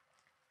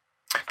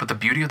 But the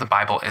beauty of the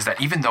Bible is that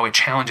even though it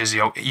challenges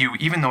you,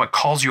 even though it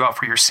calls you out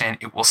for your sin,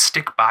 it will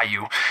stick by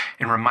you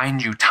and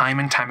remind you time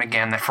and time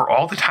again that for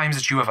all the times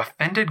that you have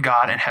offended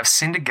God and have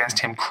sinned against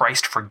him,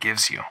 Christ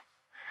forgives you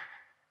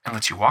and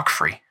lets you walk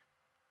free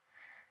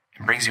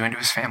and brings you into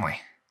his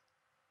family.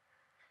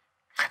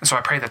 And so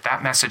I pray that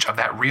that message of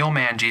that real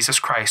man, Jesus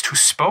Christ, who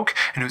spoke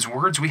and whose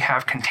words we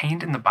have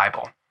contained in the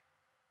Bible,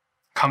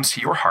 comes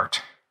to your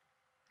heart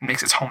and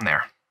makes its home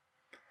there.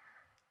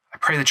 I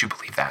pray that you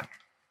believe that.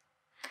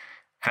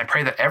 And I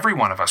pray that every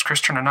one of us,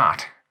 Christian or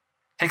not,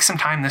 take some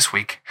time this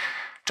week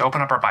to open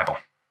up our Bible.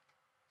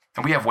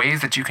 And we have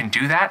ways that you can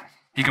do that.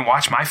 You can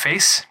watch my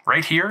face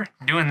right here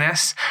doing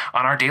this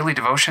on our daily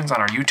devotions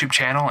on our YouTube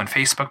channel and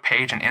Facebook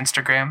page and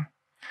Instagram.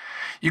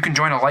 You can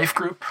join a life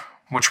group,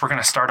 which we're going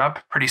to start up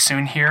pretty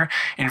soon here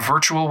in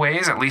virtual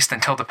ways, at least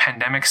until the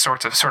pandemic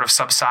sort of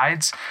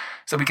subsides,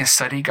 so we can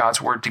study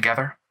God's word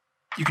together.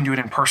 You can do it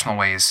in personal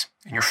ways,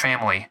 in your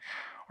family,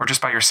 or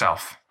just by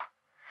yourself.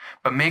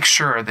 But make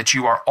sure that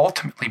you are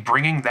ultimately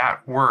bringing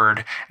that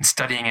word and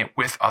studying it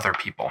with other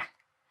people.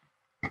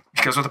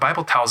 Because what the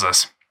Bible tells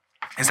us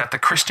is that the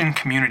Christian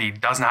community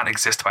does not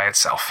exist by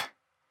itself.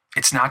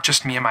 It's not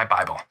just me and my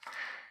Bible.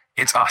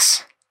 It's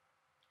us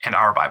and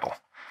our Bible.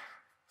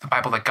 The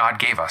Bible that God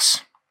gave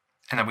us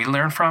and that we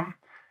learn from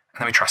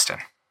and that we trust in.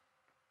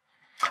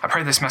 I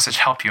pray this message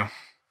helped you, and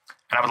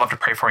I would love to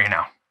pray for you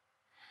now.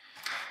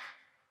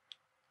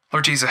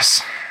 Lord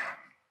Jesus,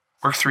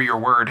 work through your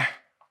word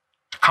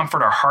to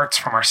comfort our hearts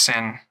from our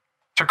sin,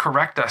 to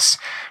correct us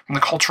from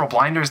the cultural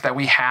blinders that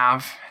we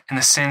have and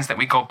the sins that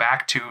we go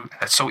back to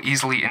that so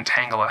easily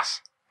entangle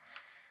us.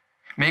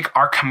 Make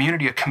our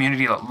community a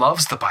community that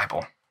loves the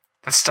Bible,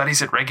 that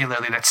studies it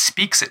regularly, that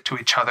speaks it to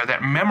each other, that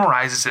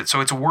memorizes it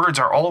so its words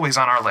are always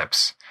on our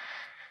lips.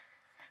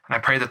 And I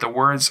pray that the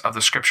words of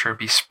the scripture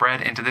be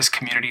spread into this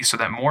community so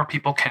that more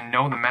people can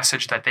know the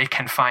message that they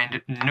can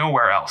find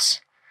nowhere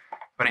else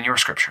but in your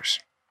scriptures.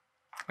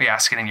 We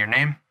ask it in your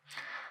name.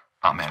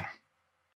 Amen.